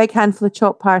 a big handful of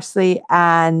chopped parsley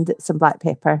and some black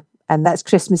pepper, and that's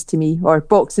Christmas to me, or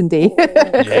Boxing Day.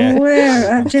 Well,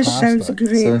 that just sounds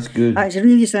great. Sounds good. It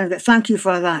really sounds good. Thank you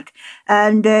for that.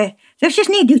 And there's just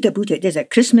no doubt about it, is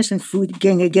it? Christmas and food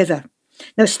going together.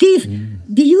 Now, Steve,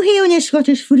 do you have any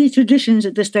Scottish foodie traditions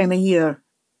at this time of year?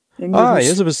 Aye,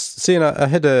 as I was saying, I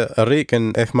had a rake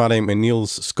in F. Mary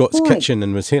McNeil's Scots kitchen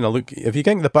and was saying, look, if you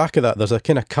get to the back of that, there's a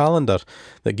kind of calendar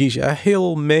that gives you a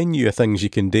whole menu of things you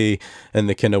can do in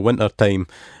the kind of winter time.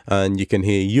 And you can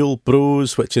have Yule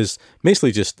brose, which is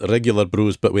basically just regular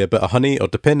brose but with a bit of honey, or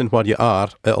depending where you are,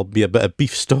 it'll be a bit of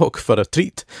beef stock for a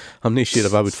treat. I'm not sure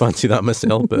if I would fancy that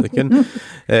myself, but I can.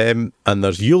 And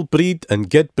there's Yule breed and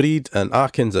gid breed and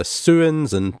Arkins of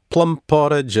suins and plum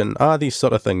porridge and all these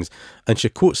sort of things. And she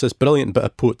quotes this brilliant bit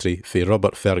of poetry for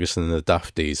Robert Ferguson in the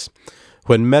Daft Days.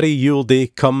 When merry Yule day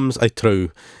comes, I trow,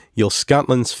 you'll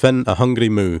Scotland's fin a hungry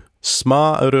moo,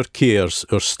 sma our cares,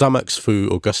 our stomachs fu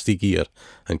o gusty gear,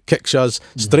 and kicks us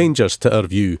strangers to our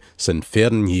view sin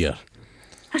fairn year.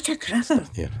 That's a cracker.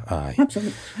 Yeah, aye.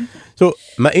 Absolutely. So,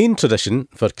 my own tradition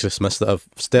for Christmas that I've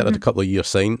started a couple of years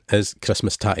since is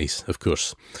Christmas tatties, of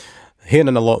course. Here in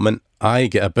an allotment, I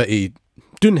get a bit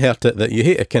of doon hurt it that you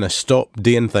hate to kind of stop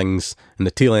doing things in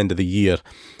the tail end of the year,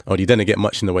 or you didn't get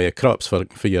much in the way of crops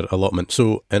for your allotment.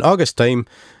 So in August time,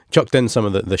 chucked in some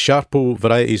of the Sharpo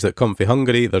varieties that come from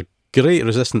Hungary. They're great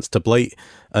resistance to blight,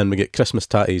 and we get Christmas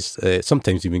tatties.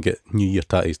 Sometimes even get New Year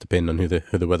tatties, depending on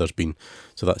who the weather's been.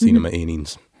 So that's Ina my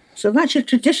Aineen's. So that's your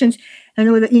traditions. I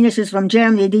know that Ines is from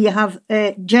Germany. Do you have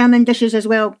German dishes as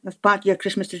well as part of your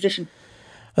Christmas tradition?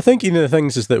 I think one of the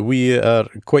things is that we are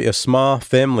quite a small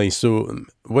family, so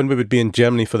when we would be in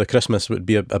Germany for the Christmas, it would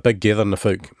be a big gathering of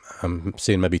folk. I'm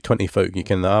saying maybe 20 folk. You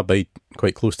can abide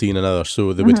quite close to one another,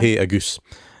 so they would hate a goose.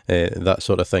 That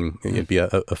sort of thing. It'd be a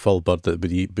full bird that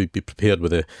would be prepared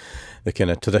with the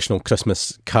kind of traditional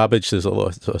Christmas cabbage. There's a lot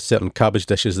of, sort of certain cabbage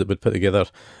dishes that we'd put together,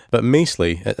 but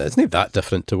mostly it's not that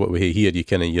different to what we have here. You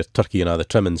kind of your turkey and other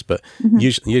trimmings, but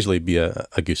usually be a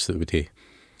goose that would have.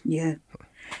 Yeah.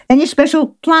 Any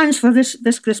special plans for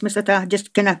this Christmas that are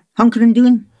just kind of hunkering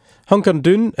doing? Hunkering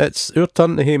doon, it's our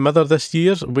turn to have mother this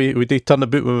year. We do turn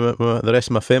about with the rest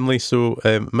of my family, so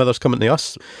mother's coming to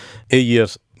us. A year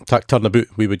turn about,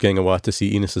 we would gang away to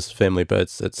see Enos's family, but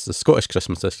it's the Scottish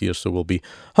Christmas this year, so we'll be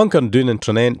hunkering doon in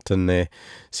Trinent and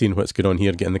seeing what's going on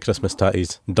here, getting the Christmas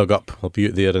tatties dug up. I'll be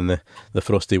out there in the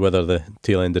frosty weather, the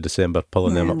tail end of December,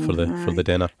 pulling them up for the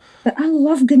dinner. But I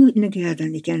love going out in the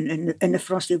garden again in the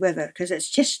frosty weather, because it's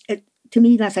just, to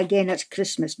me, that's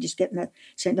Christmas, just getting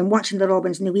and watching the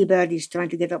robins and the wee birdies trying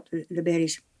to get up the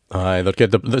berries. Aye, they're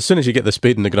good. As soon as you get the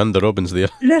spade and the grand, the robins there.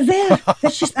 They're there.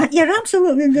 It's just, you're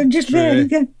absolutely, they're just there.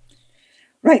 Again.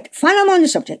 Right, while I'm on the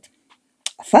subject,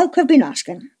 folk have been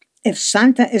asking if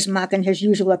Santa is making his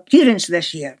usual appearance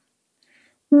this year.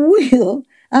 Well,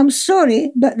 I'm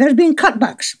sorry, but there's been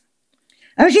cutbacks.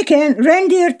 As you can,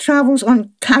 reindeer travels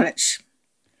on carrots,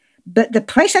 but the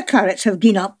price of carrots have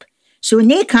gone up, so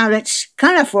nae carrots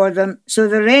can't afford them, so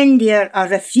the reindeer are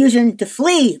refusing to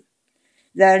flee.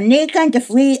 They're nae can to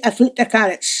flee afoot the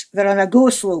carrots. They're on a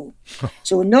go-slow.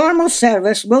 So normal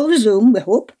service will resume, we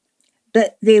hope,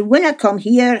 but they winna come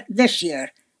here this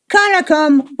year. Canna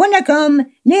come, winna come,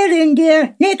 nae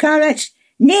reindeer, nae carrots,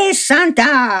 nae Santa.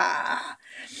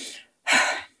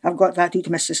 I've got that out of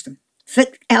my system.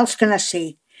 What else can I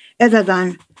say, other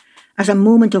than, as a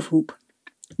moment of hope,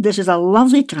 this is a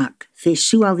lovely track for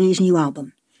Sue Lee's new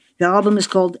album. The album is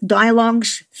called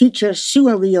Dialogues, features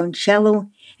Sue Lee on cello,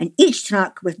 and each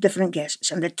track with different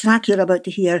guests. And the track you're about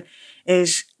to hear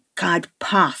is called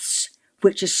Paths,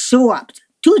 which is so apt.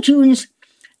 2 tunes,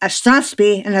 a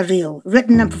strathspey and a reel,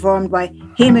 written and performed by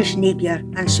Hamish Napier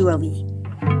and Sue Lee.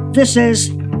 This is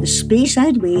The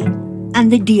Speyside Way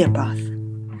and The Deer Path.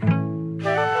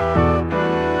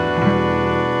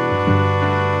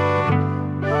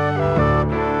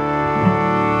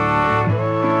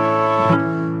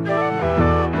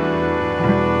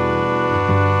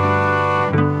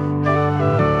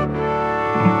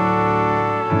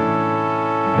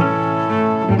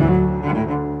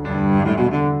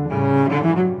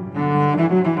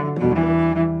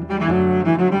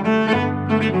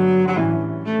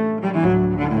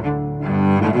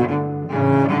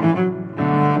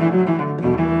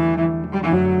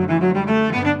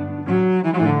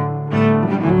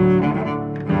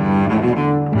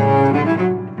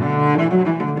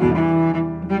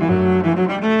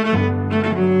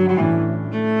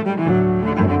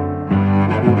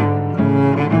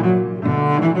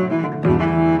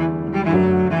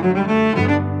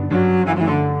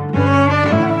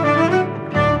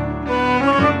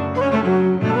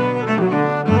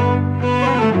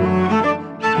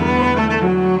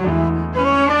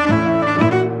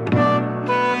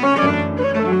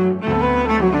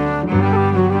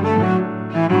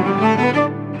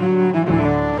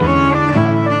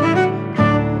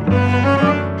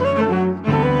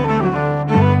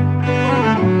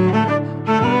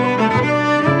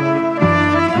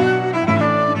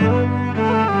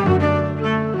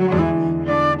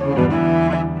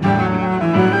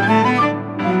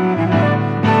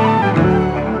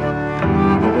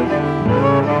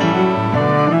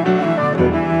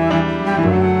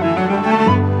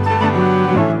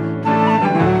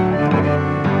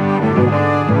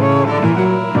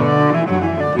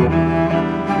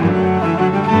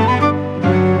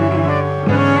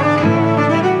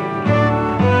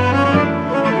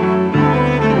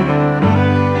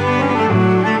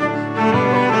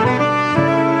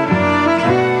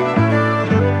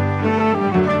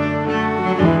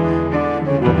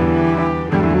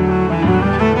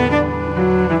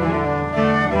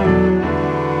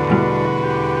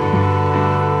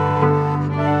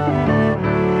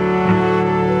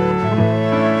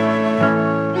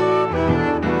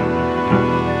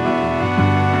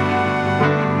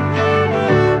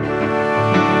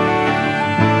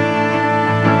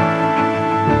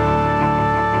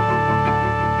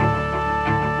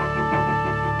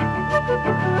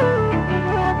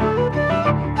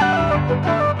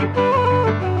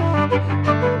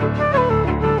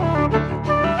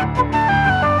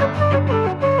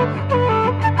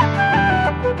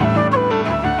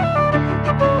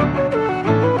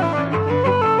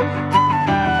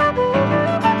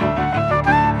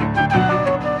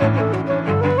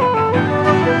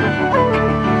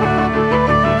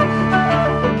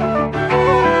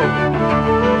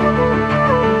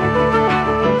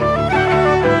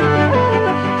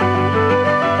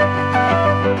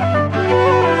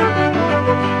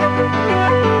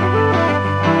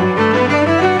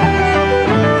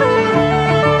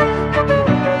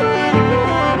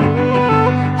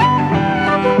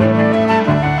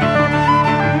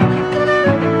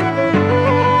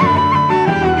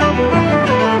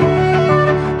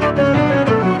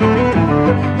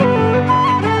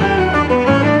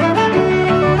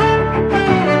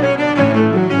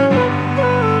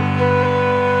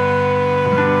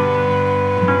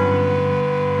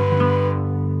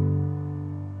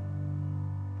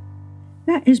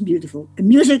 That is beautiful. The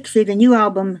music for the new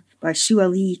album by Sue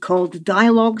Lee called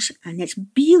Dialogues, and it's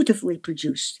beautifully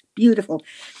produced. Beautiful.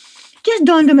 Just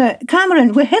dawned on me,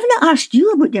 Cameron, we haven't asked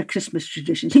you about your Christmas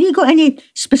traditions. Have you got any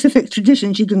specific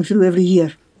traditions you go through every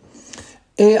year?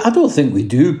 I don't think we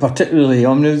do particularly.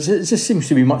 I mean, it just seems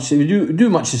to be much. We do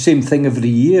much the same thing every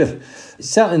year.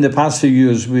 Certainly in the past few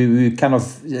years, we kind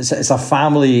of it's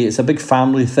a big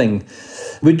family thing.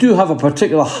 We do have a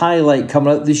particular highlight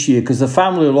coming out this year because the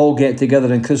family will all get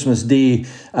together on Christmas Day,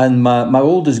 and my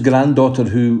oldest granddaughter,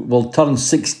 who will turn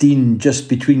 16 just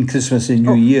between Christmas and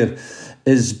New Year,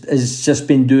 is just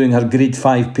been doing her grade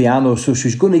 5 piano, so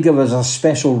she's going to give us a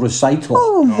special recital.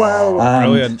 Oh, wow.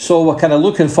 Brilliant. So we're kind of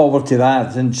looking forward to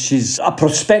that, and she's a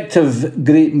prospective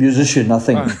great musician, I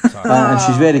think, and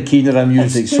she's very keen on her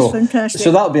music. It's just fantastic.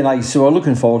 So that'll be nice. So we're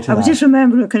looking forward to that. I was just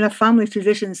remembering kind of family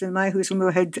traditions in my house when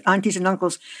we had aunties and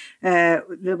uncles. There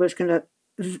was kind of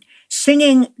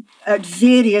singing at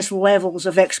various levels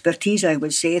of expertise, I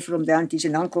would say, from the aunties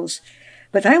and uncles.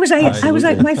 But I was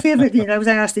like my favourite. I was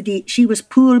asked today. She was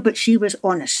poor, but she was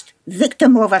honest.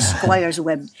 Victim of a squire's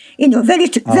whim. Very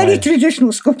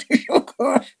traditional Scottish, of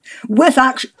course. With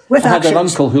action. I had an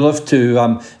uncle who loved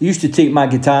to. He used to take my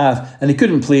guitar, and he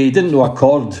couldn't play. He didn't know a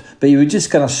chord, but he would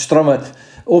just kind of strum it,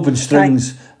 open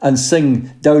strings, and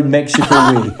sing "Down Mexico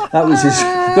Way." That was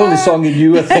the only song he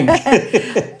knew, I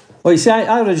think. Well, you see,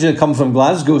 I originally come from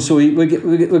Glasgow, so we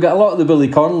got a lot of the Billy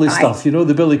Connolly stuff,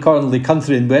 the Billy Connolly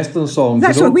country and western songs.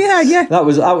 That's what we had, yeah. That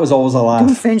was always a laugh.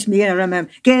 Don't fence me in, I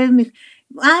remember. Give me,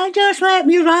 I just let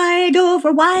me ride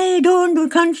over wide on the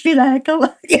country like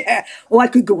a... Yeah. Oh, I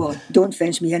could go on. Don't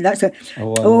fence me in. That's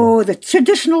the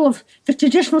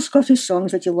traditional Scottish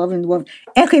songs that you love and love.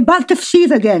 Okay, back to Steve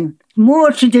again.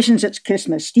 More traditions at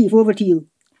Christmas. Steve, over to you.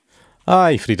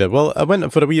 Aye, Frida. Well, I went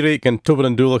up for a wee rake in Tober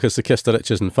and Dulacus to Kiss the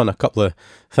Riches and found a couple of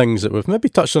things that we've maybe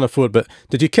touched on before, but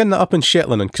did you ken that up in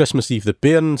Shetland on Christmas Eve, the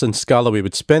bairns in Scalloway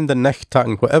would spend the nicht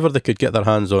tacking whatever they could get their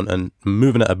hands on and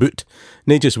moving it about?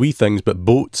 Nae just wee things, but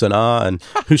boats and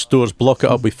house doors block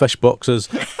it up with fish boxes,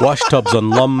 wash tubs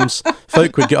on lums.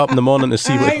 Folk would get up in the morning to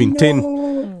see what had been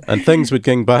ta'en, and things would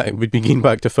begin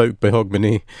back to folk by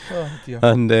Hogmanay. Oh, dear.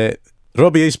 And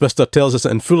Robbie Acebuster tells us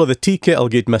that in full of the tea kettle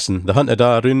gaed missing, the hunted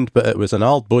around, but it was an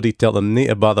old body telling them nae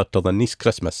to bother till the next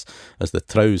Christmas, as the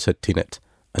trows had ta'en it.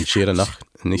 And sure enough,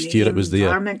 next year it was there.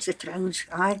 Garments, the trows,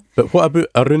 aye. But what about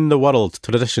around the world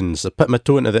traditions? I put my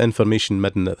toe into the information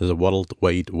midden that there's a world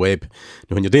wide web.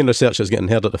 Now, when you're doing research, it's getting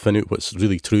harder to find out what's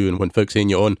really true and when folks saying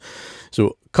you on.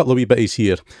 So, a couple of wee bitties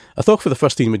here. I thought for the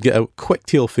first time we'd get a quick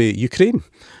tale for Ukraine.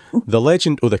 The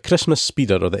legend of the Christmas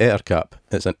speeder or the ettercap.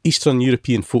 It's an Eastern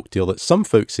European folktale that some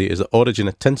folks say is the origin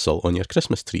of tinsel on your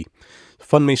Christmas tree.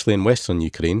 Fun mostly in Western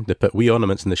Ukraine, they put wee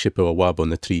ornaments in the shape of a wab on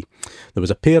the tree. There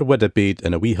was a pair wid a bed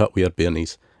in a wee hut with our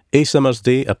bairnies. A summer's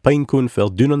day, a pine cone fell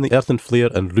down on the earthen flare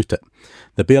and root it.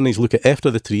 The bairnies look at after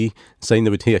the tree, saying they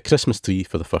would hae a Christmas tree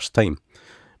for the first time.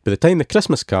 By the time the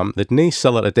Christmas came, they'd nae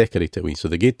siller to decorate it with, so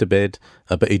they gaed to bed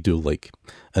a bitty dool-like.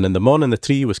 And in the morning the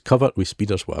tree was covered with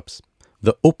speeder's wabs.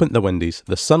 They opened the windies,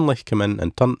 the sunlight came in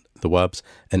and turned the wabs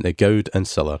into gowd and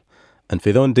siller. And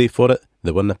for the on day for it, they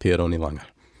wouldn't appear ony longer.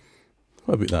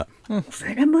 What about that?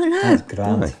 That's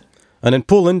grand. Aye. And in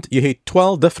Poland, you had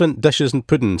 12 different dishes and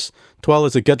puddings. 12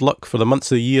 is a good luck for the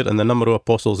months of the year and the number of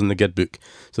apostles in the good book.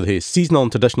 So they have seasonal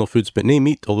and traditional foods, but nae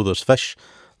meat, although there's fish.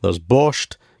 There's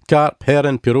borscht, carp,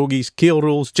 herring, pierogies, kale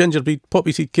rolls, gingerbread,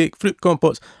 poppy seed cake, fruit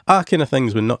compotes, a kind of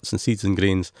things with nuts and seeds and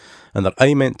grains. And they're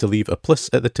aye meant to leave a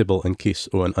place at the table in case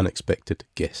of an unexpected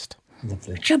guest.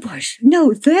 Lovely. Chubbers.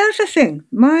 No, there's a thing.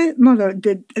 My mother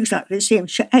did exactly the same.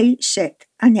 She set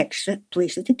an extra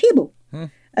place at the table.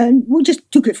 And we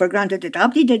just took it for granted that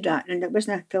Abdi did that. And it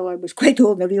wasn't until I was quite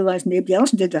old and I realised nobody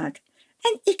else did that.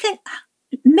 And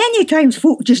many times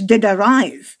folk just did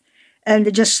arrive and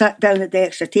they just sat down at the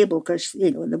extra table because,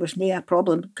 there was no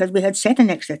problem because we had set an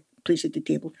extra place at the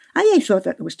table. I thought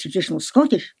that it was traditional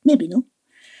Scottish. Maybe no.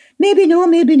 Maybe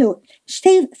no.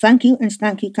 Steve, thank you, and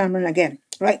thank you, Cameron, again.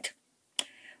 Right.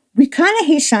 We canna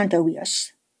hae Santa with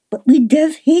us, but we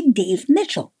div hae Dave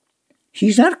Mitchell.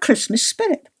 He's our Christmas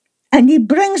spirit, and he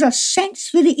brings us scents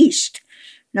for the East.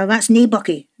 Now, that's nae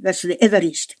Bucky, that's the other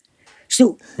East.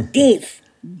 So, Dave,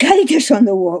 guide us on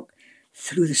the walk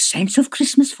through the scents of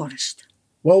Christmas forest.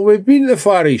 Well, we've been to the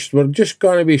Far East. We're just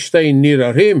going to be staying near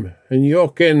our home, and you all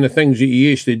ken the things that you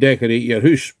used to decorate your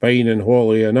house, pine and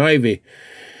holly and ivy.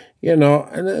 And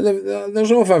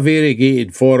there's all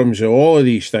variegated forms of all of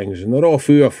these things, and they're all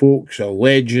full of folks,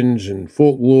 legends and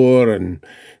folklore and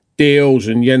tales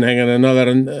and one thing and another,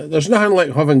 and there's nothing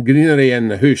like having greenery in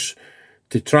the house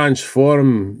to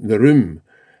transform the room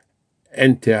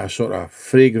into a sort of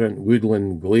fragrant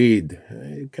woodland glade.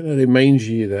 It kind of reminds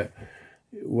you that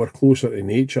we're closer to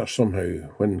nature somehow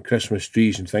when Christmas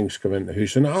trees and things come into the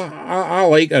house. And I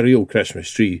like a real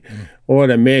Christmas tree. All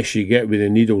the mess you get with the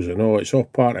needles and all, it's all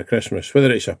part of Christmas.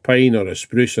 Whether it's a pine or a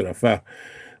spruce or a fir,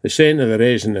 the scent of the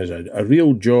resin is a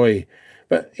real joy.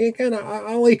 But again,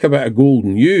 I like a bit of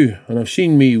golden yew, and I've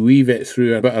seen me weave it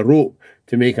through a bit of rope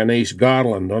to make a nice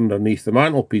garland underneath the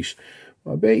mantelpiece.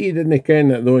 I bet you didn't ken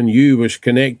that the yew was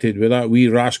connected with that wee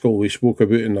rascal we spoke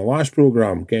about in the last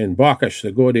programme, Ken Bacchus,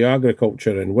 the god of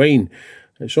agriculture and wine.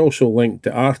 It's also linked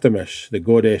to Artemis, the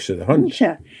goddess of the hunt.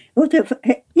 Sure.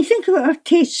 You think about our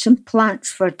tastes in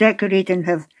plants for decorating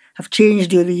have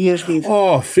changed over the years, Dave?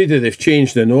 Oh, Frida, they've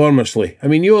changed enormously. I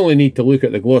mean, you only need to look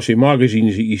at the glossy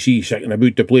magazines that you see sitting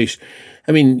about the place.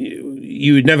 I mean,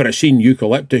 you would never have seen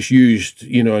eucalyptus used,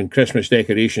 in Christmas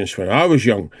decorations when I was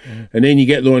young. And then you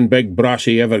get the one big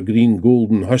brassy evergreen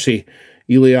golden hussy,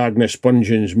 Elaeagnus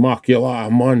pungens macula,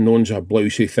 man knows a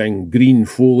blousy thing, green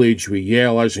foliage with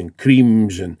yellows and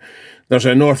creams, and there's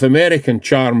a North American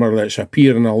charmer that's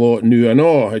appearing a lot new and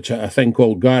all. It's a thing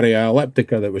called Garrya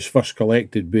elliptica that was first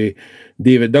collected by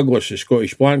David Douglas, the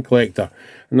Scottish plant collector.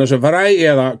 And there's a variety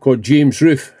of that called James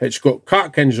Roof. It's got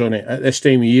catkins on it at this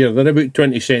time of year. They're about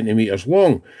 20 centimetres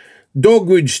long.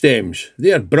 Dogwood stems,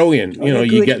 they're brilliant.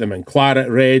 You get them in claret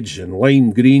reds and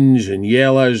lime greens and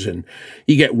yellows, and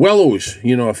you get willows,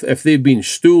 if they've been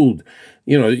stooled.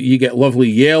 You get lovely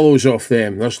yellows off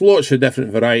them. There's lots of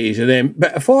different varieties of them.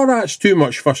 But if all that's too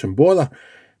much fuss and bother,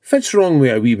 fits wrong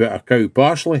with a wee bit of cow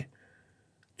parsley?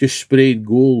 Just sprayed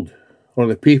gold, or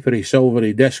the papery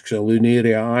silvery discs of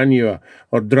Lunaria annua,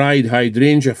 or dried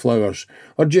hydrangea flowers,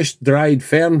 or just dried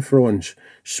fern fronds,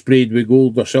 sprayed with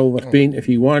gold or silver paint if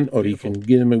you want, or you can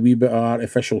give them a wee bit of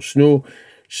artificial snow.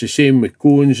 It's the same with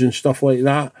cones and stuff like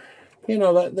that.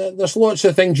 There's lots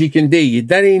of things you can do. You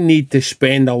don't need to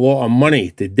spend a lot of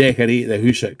money to decorate the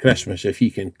house at Christmas if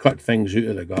you can cut things out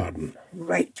of the garden.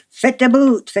 Right. Fit a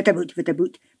boot.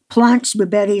 Plants with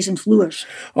berries and flowers.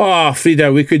 Oh,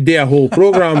 Frida, we could do a whole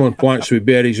programme on plants with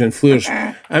berries and flowers.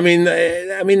 I mean,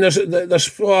 there's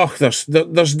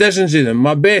dozens of them.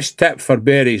 My best tip for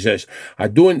berries is I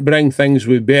don't bring things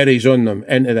with berries on them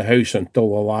into the house until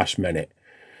the last minute.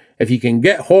 If you can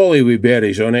get holly with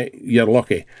berries on it, you're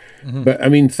lucky. But I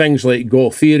mean, things like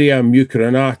Gaultheria,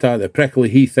 mucronata, the prickly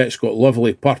heath, it's got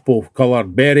lovely purple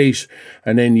coloured berries.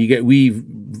 And then you get wee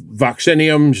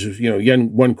vacciniums,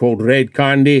 one called red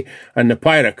candy, and the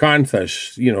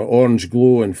pyracanthus, orange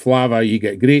glow and flava. You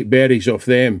get great berries off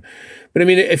them. But I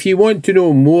mean, if you want to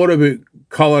know more about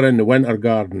colour in the winter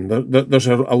garden, there's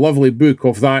a lovely book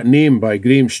of that name by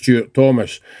Graham Stewart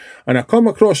Thomas. And I come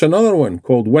across another one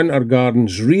called Winter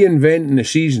Gardens Reinventing the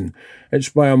Season. It's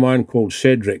by a man called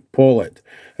Cedric Pollitt.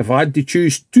 If I had to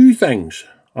choose two things,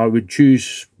 I would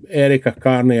choose Erica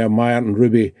Carnea Myreton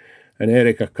Ruby and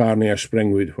Erica Carnea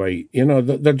Springwood White.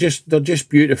 They're just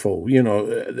beautiful.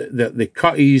 They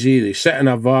cut easy, they sit in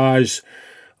a vase.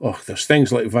 Oh, there's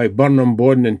things like Viburnum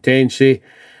Bodden Intense.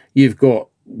 You've got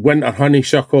winter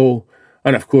honeysuckle,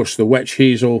 and of course the witch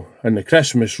hazel and the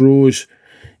Christmas rose.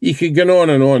 You could go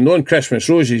on and on. On Christmas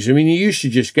roses, I mean, you used to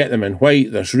just get them in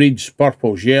white. There's reds,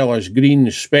 purples, yellows,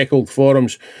 greens, speckled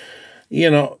forums.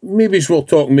 Maybe we'll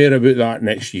talk more about that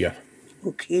next year.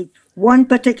 Okay. One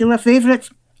particular favourite?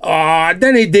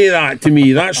 Didn't do that to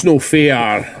me. That's no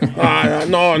fair.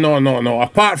 No.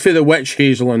 Apart from the witch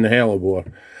hazel and the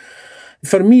hellebore.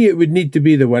 For me, it would need to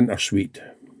be the winter sweet.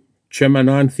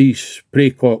 Chimonanthes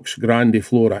praecox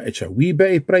grandiflora. It's a wee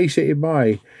bit pricey to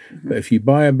buy, but if you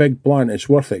buy a big plant, it's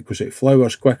worth it because it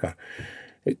flowers quicker.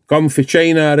 It come from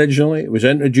China originally. It was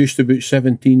introduced about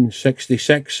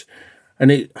 1766,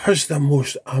 and it has the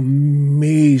most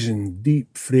amazing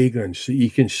deep fragrance that you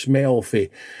can smell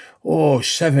for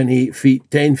 7, 8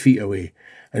 feet, 10 feet away.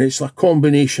 And it's a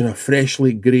combination of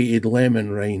freshly grated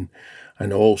lemon rind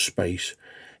and allspice.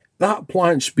 That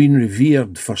plant's been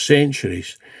revered for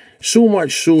centuries. So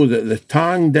much so that the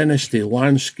Tang Dynasty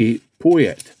landscape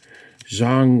poet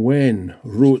Zhang Wen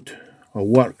wrote a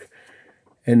work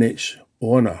in its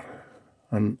honour.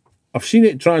 And I've seen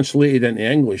it translated into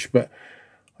English, but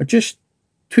I just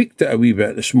tweaked it a wee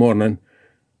bit this morning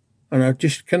and I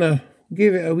just kind of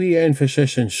gave it a wee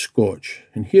emphasis in Scotch.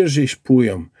 And here's his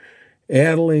poem,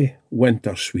 Early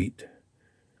Winter Sweet.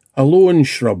 A lone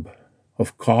shrub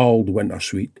of cauld winter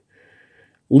sweet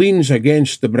leans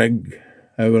against the brig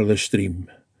o'er the stream,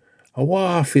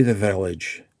 awa fae the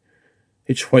village,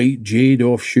 its white jade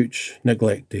offshoots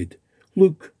neglected.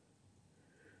 Look,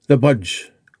 the buds,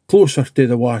 closer to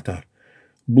the water,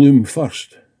 bloom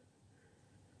first.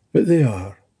 But they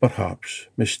are perhaps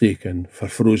mistaken for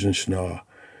frozen snow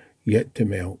yet to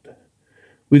melt.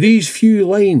 With these few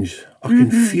lines, I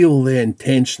can feel the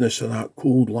intenseness of that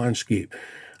cold landscape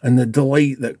and the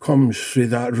delight that comes through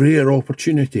that rare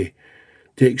opportunity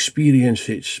to experience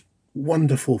its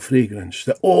wonderful fragrance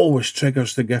that always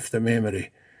triggers the gift of memory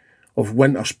of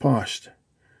winters past.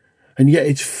 And yet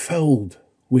it's filled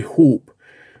with hope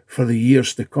for the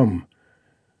years to come.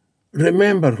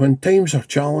 Remember, when times are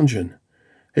challenging,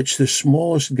 it's the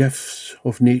smallest gifts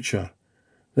of nature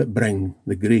that bring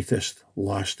the greatest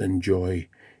lasting joy,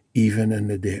 even in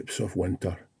the depths of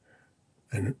winter.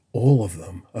 And all of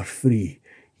them are free.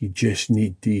 You just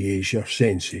need to use your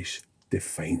senses to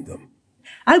find them.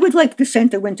 I would like the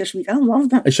scent of winter sweet. I love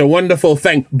that. It's a wonderful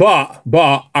thing. But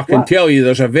I can tell you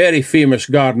there's a very famous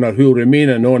gardener who'll remain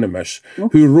anonymous,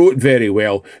 who wrote very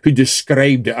well, who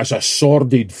described it as a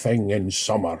sordid thing in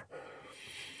summer.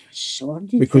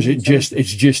 Sordid? Because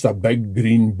it's just a big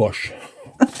green bush.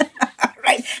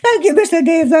 Right. Thank you, Mr.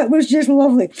 Dave. That was just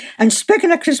lovely. And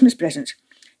speaking of Christmas presents,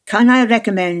 can I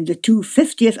recommend the 2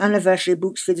 50th anniversary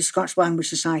books for the Scots Language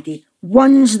Society?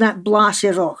 One's that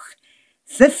Blassie Roch,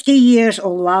 50 years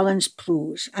o' Lallan's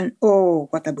prose, and oh,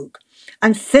 what a book.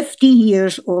 And 50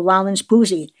 years o' Lallan's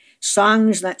poesy,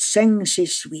 songs that sing so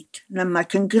sweet. And my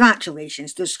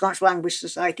congratulations to the Scots Language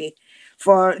Society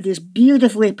for these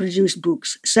beautifully produced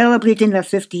books celebrating their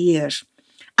 50 years.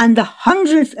 And the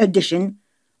 100th edition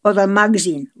of their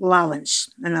magazine, Lallan's.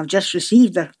 And I've just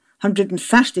received their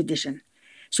 101st edition.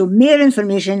 So more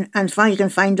information, and you can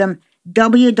find them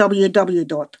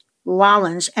www.lallans,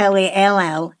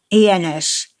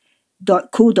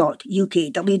 LALLANS.co.uk,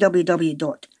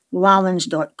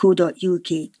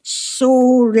 www.lallans.co.uk.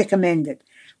 So recommended.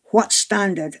 What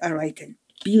standard are writing?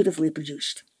 Beautifully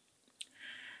produced.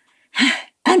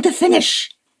 And to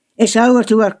finish, it's over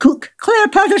to our cook, Claire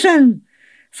Patterson,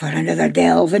 for another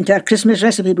delve into our Christmas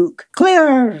recipe book.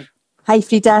 Claire! Hi,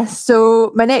 Frida.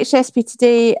 So my next recipe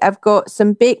today, I've got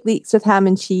some baked leeks with ham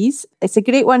and cheese. It's a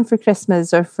great one for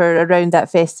Christmas or for around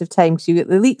that festive time. So you've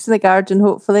got the leeks in the garden,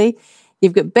 hopefully.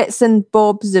 You've got bits and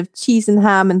bobs of cheese and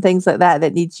ham and things like that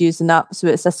needs using up. So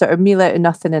it's a sort of meal out of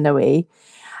nothing in a way.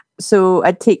 So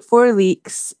I'd take 4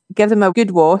 leeks, give them a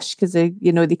good wash because they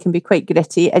can be quite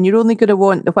gritty, and you're only going to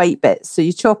want the white bits. So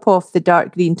you chop off the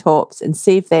dark green tops and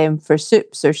save them for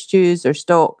soups or stews or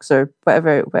stocks or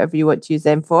whatever you want to use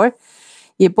them for.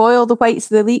 You boil the whites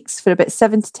of the leeks for about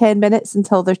 7 to 10 minutes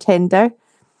until they're tender.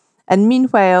 And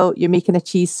meanwhile, you're making a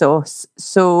cheese sauce.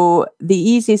 So the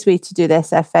easiest way to do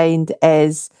this, I find,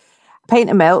 is a pint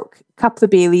of milk, a couple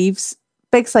of bay leaves,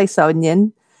 big slice of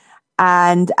onion,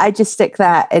 and I just stick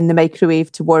that in the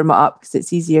microwave to warm it up because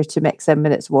it's easier to mix in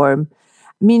when it's warm.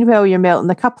 Meanwhile, you're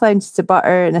melting a couple of ounces of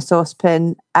butter in a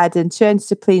saucepan, add in 2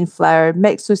 ounces of plain flour,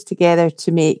 mix those together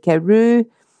to make a roux.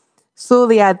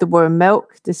 Slowly add the warm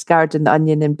milk, discarding the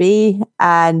onion and bay,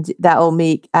 and that'll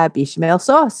make a bechamel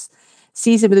sauce.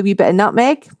 Season with a wee bit of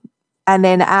nutmeg, and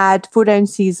then add 4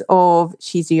 ounces of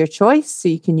cheese of your choice. So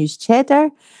you can use cheddar,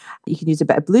 you can use a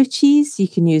bit of blue cheese, you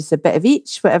can use a bit of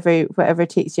each, whatever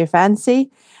takes your fancy,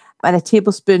 and a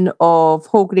tablespoon of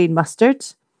whole grain mustard.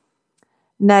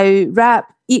 Now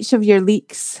wrap each of your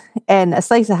leeks in a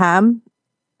slice of ham,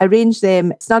 arrange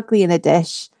them snugly in a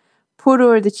dish, pour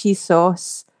over the cheese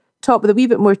sauce, top with a wee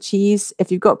bit more cheese.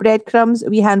 If you've got breadcrumbs, a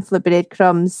wee handful of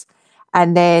breadcrumbs,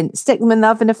 and then stick them in the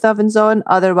oven if the oven's on.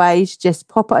 Otherwise, just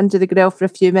pop it under the grill for a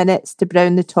few minutes to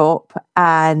brown the top,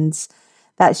 and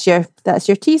that's your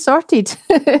tea sorted.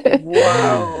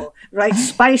 Wow. Right,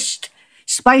 spiced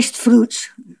fruits.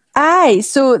 Aye,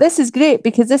 so this is great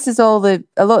because this is a lot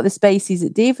of the spices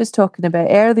that Dave was talking about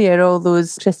earlier, all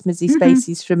those Christmassy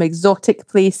spices from exotic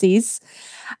places.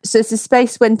 So it's the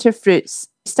spiced winter fruits.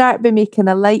 Start by making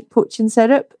a light poaching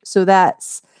syrup. So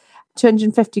that's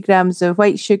 250 grams of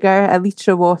white sugar, a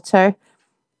litre of water,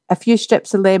 a few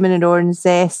strips of lemon and orange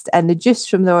zest, and the juice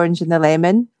from the orange and the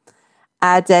lemon.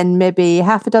 Add in maybe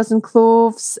half a dozen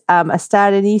cloves, a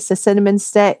star anise, a cinnamon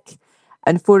stick,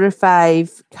 and 4 or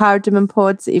 5 cardamom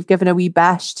pods that you've given a wee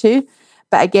bash to.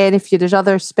 But again, if there's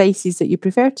other spices that you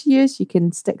prefer to use, you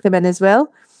can stick them in as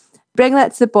well. Bring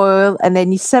that to the boil, and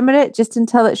then you simmer it just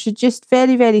until it's reduced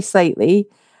very, very slightly.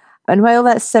 And while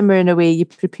that's simmering away, you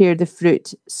prepare the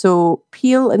fruit. So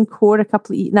peel and core a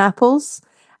couple of eaten apples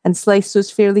and slice those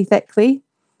fairly thickly.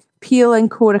 Peel and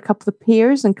core a couple of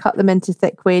pears and cut them into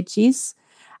thick wedges.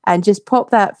 And just pop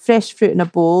that fresh fruit in a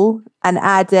bowl and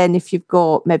add in, if you've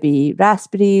got maybe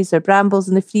raspberries or brambles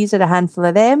in the freezer, a handful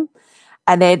of them.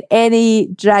 And then any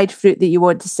dried fruit that you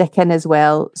want to stick in as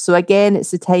well. So again,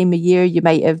 it's the time of year you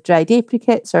might have dried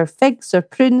apricots or figs or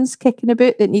prunes kicking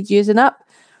about that need using up.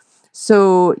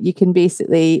 So you can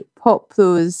basically pop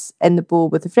those in the bowl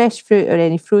with the fresh fruit or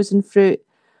any frozen fruit,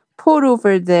 pour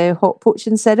over the hot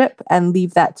poaching syrup and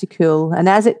leave that to cool. And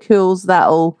as it cools,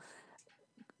 that'll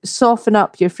soften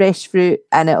up your fresh fruit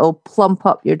and it'll plump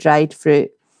up your dried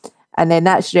fruit. And then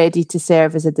that's ready to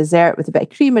serve as a dessert with a bit of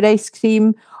cream or ice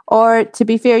cream. Or to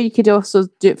be fair, you could also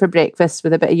do it for breakfast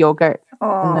with a bit of yogurt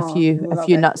and a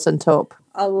few nuts on top.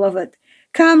 I love it.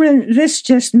 Cameron, this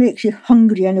just makes you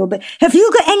hungry, I know. But have you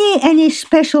got any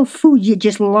special food you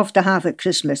just love to have at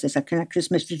Christmas? It's a kind of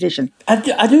Christmas tradition.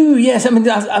 I do, yes. I mean,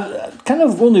 I've kind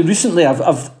of only recently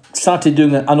I've started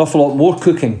doing an awful lot more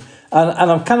cooking.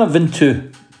 And I'm kind of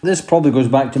into... This probably goes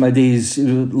back to my days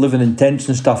living in tents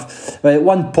and stuff.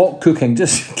 One pot cooking,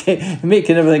 just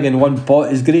making everything in one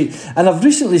pot is great. And I've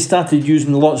recently started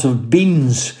using lots of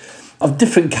beans, of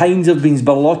different kinds of beans,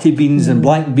 BLYTHE beans and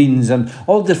black beans and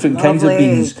all different kinds of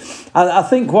beans. And I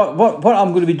think what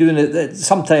I'm going to be doing at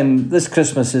sometime this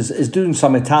Christmas is doing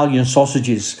some Italian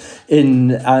sausages in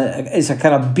it's a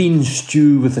kind of bean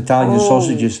stew with Italian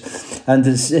sausages. And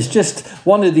it's just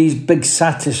one of these big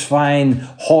satisfying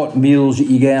hot meals that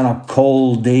you get on a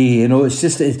cold day. You know, it's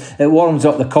just it warms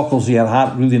up the cockles of your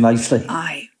heart really nicely.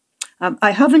 Aye.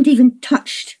 I haven't even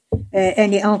touched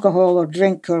any alcohol or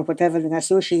drink or whatever they're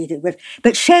associated with.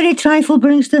 But sherry trifle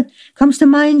comes to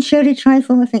mind. Sherry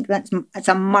trifle, I think that's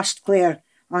a must, Claire,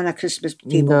 on a Christmas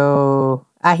table. No,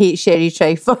 I hate sherry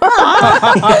trifle.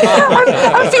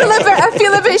 I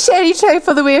feel a bit sherry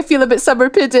trifle the way I feel about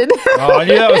summer pudding. Oh, I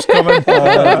knew that was coming.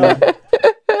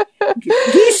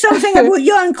 Here's something about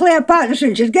you and Claire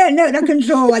Patterson. She's getting out of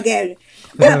control again.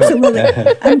 Absolutely.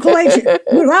 I'm glad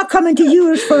we're all coming to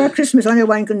yours for our Christmas on your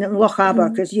wine in Lochaber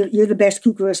because you're the best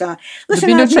cook of us all.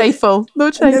 Listen, no trifle.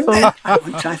 No trifle. I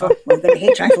want trifle. I'm going to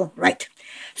hate trifle. Right.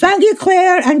 Thank you,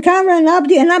 Claire and Cameron and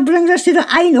Abdi, and that brings us to the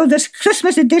end of this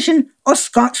Christmas edition of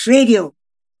Scots Radio.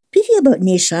 Pity about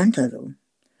nae Santa, though.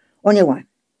 Anyway,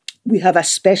 we have a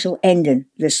special ending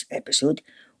this episode.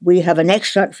 We have an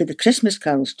extract for the Christmas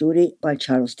Carol story by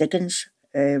Charles Dickens,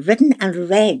 written and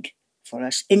read for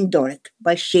us in Doric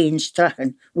by Shane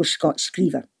Strachan, who's Scots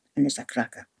Screever, and it's a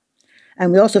cracker.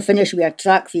 And we also finish with a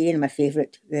track for you in my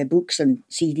favourite books and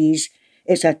CDs.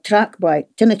 It's a track by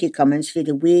Timothy Cummins for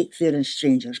the Wayfaring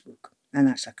Strangers book, and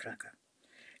that's a cracker.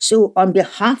 So on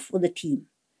behalf of the team,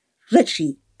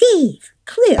 Richie, Dave,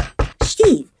 Claire,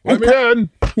 Steve... Let me in!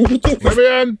 Let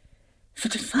me in!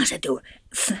 Fast a door.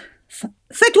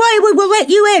 Fit why we will let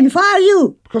you in, far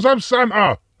you? Because I'm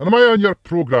Santa, and am I on your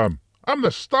programme? I'm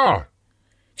the star.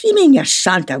 What do you mean you're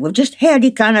Santa? We've just heard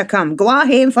he canna come. Go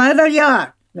ahead, wherever you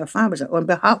are. No, far was it? On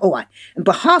behalf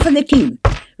of the team,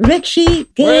 Richie,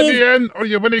 Dave... Let me in, or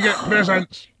you wouldn't get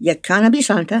presents. You canna be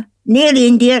Santa. Nae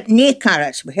reindeer, nae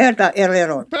carrots. We heard that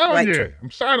earlier on. Telling you,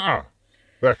 I'm Santa.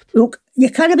 Right. Look, you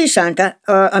canna be Santa.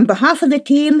 On behalf of the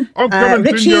team, I'm coming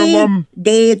Richie, down your lum.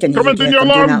 Dave, Coming down your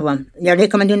lum. You're not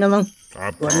coming down the lum.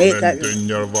 I'm coming down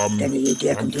your lum. Then you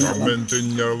dare come down the lum. I'm coming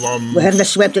down your lum. We haven't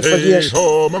swept it for years.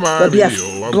 There'll be a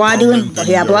blood-doing. We'll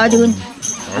hear a blood-doing.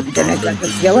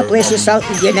 If the other place is out,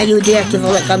 then you dare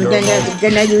to come down there.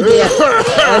 Then you dare.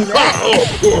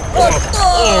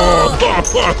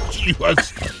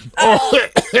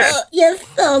 You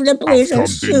found the place of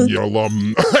soup. Your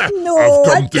lum. No, I've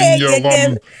come to your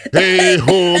lum. Hey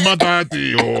ho, my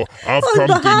daddy, oh. I've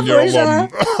come to your lum.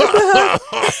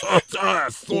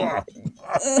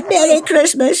 Merry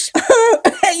Christmas.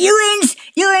 Ewins,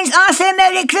 I say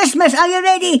Merry Christmas. Are you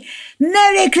ready?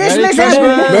 Merry Christmas.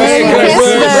 Merry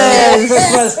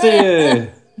Christmas to you.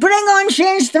 Bring on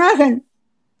Shane Strachan.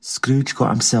 Scrooge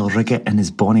got himself riggit in his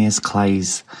bonniest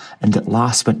claes, and at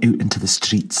last went out into the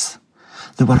streets.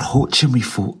 They were hoaching wi'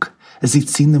 folk, as he'd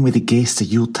seen them with the guests a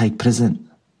Yuletide present.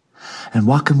 And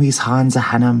walking wi' his hands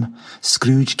ahin him,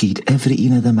 Scrooge gied every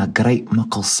een of them a great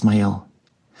muckle smile.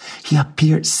 He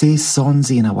appeared sae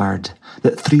sonsy in a word,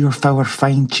 that 3 or 4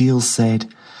 fine cheels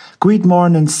said, "Good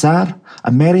morning, sir,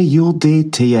 a merry Yule day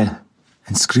to ye."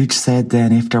 And Scrooge said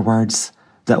then afterwards,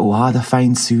 that o' a' the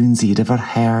fine sounds he'd ever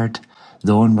heard,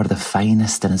 thone were the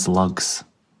finest in his lugs.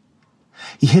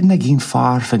 He hadna gone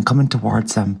far from coming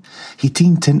towards him. He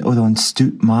teamed into thon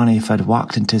stout manny if had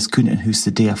walked into his counting house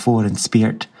the day afore and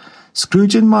speert,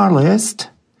 "Scrooge and Marleyest?"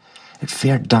 It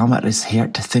fair damn it his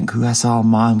heart to think who this old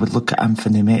man would look at him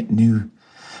when they met new.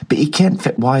 But he kent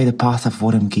fit why the path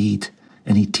afore him gaed,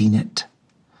 and he teen it.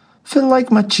 "Feel like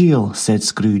my chiel," said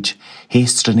Scrooge,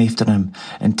 hastening after him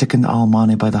and taking the old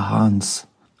manny by the hands.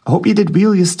 "I hope you did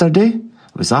weel yesterday.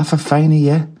 It was awfu' fine of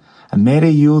ye. A merry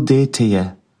Yule day to ye."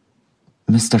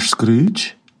 "Mr.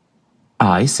 Scrooge?"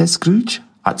 "Aye," says Scrooge,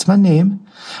 "that's my name,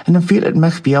 and I'm feared it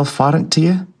micht be ill farrant to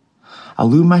ye."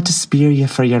 Allow me to spare you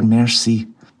for your mercy,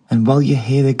 and will you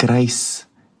hae the grace?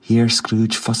 Here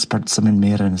Scrooge whispered something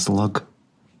more in his lug.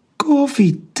 Go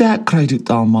fie Dick, cried out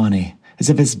the Almighty, as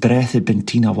if his breath had been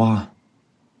taen awa.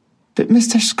 But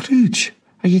Mr. Scrooge,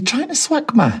 are you trying to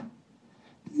swig me?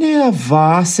 Nae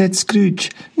ava, said Scrooge,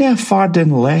 nae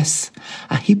farden less.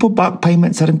 A heap of back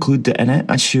payments are included in it,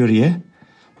 I assure you.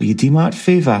 Will you do me that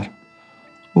favour?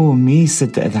 Oh me,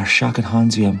 said the other, shaking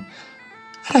hands with him.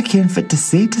 I ken fit to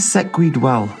say to sick weed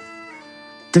Will.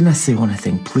 Dinna say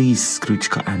anything, please, Scrooge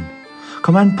cut in.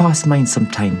 Come in past mine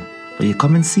sometime. Will you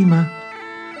come and see me?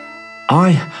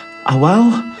 Aye, I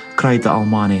will, cried the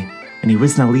Almighty, and he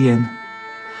wasna leeing.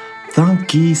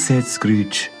 Thank ye, said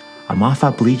Scrooge. I'm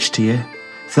awfu' obleeged to you.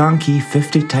 Thank ye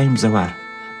 50 times over.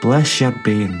 Bless your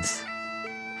bairns.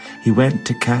 He went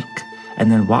to kirk and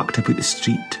then walked about the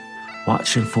street,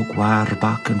 watching folk war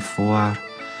back and forth,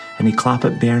 and he clap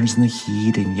at bairns in the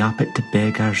heed and yap it to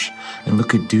beggars and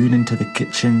looked down into the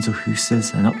kitchens of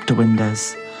houses and up to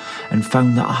windows and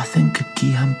found that nothing could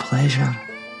gie him pleasure.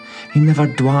 He never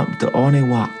dreamt that ony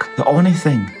walk, that ony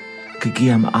thing, could gie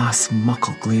him as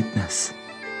muckle gladness.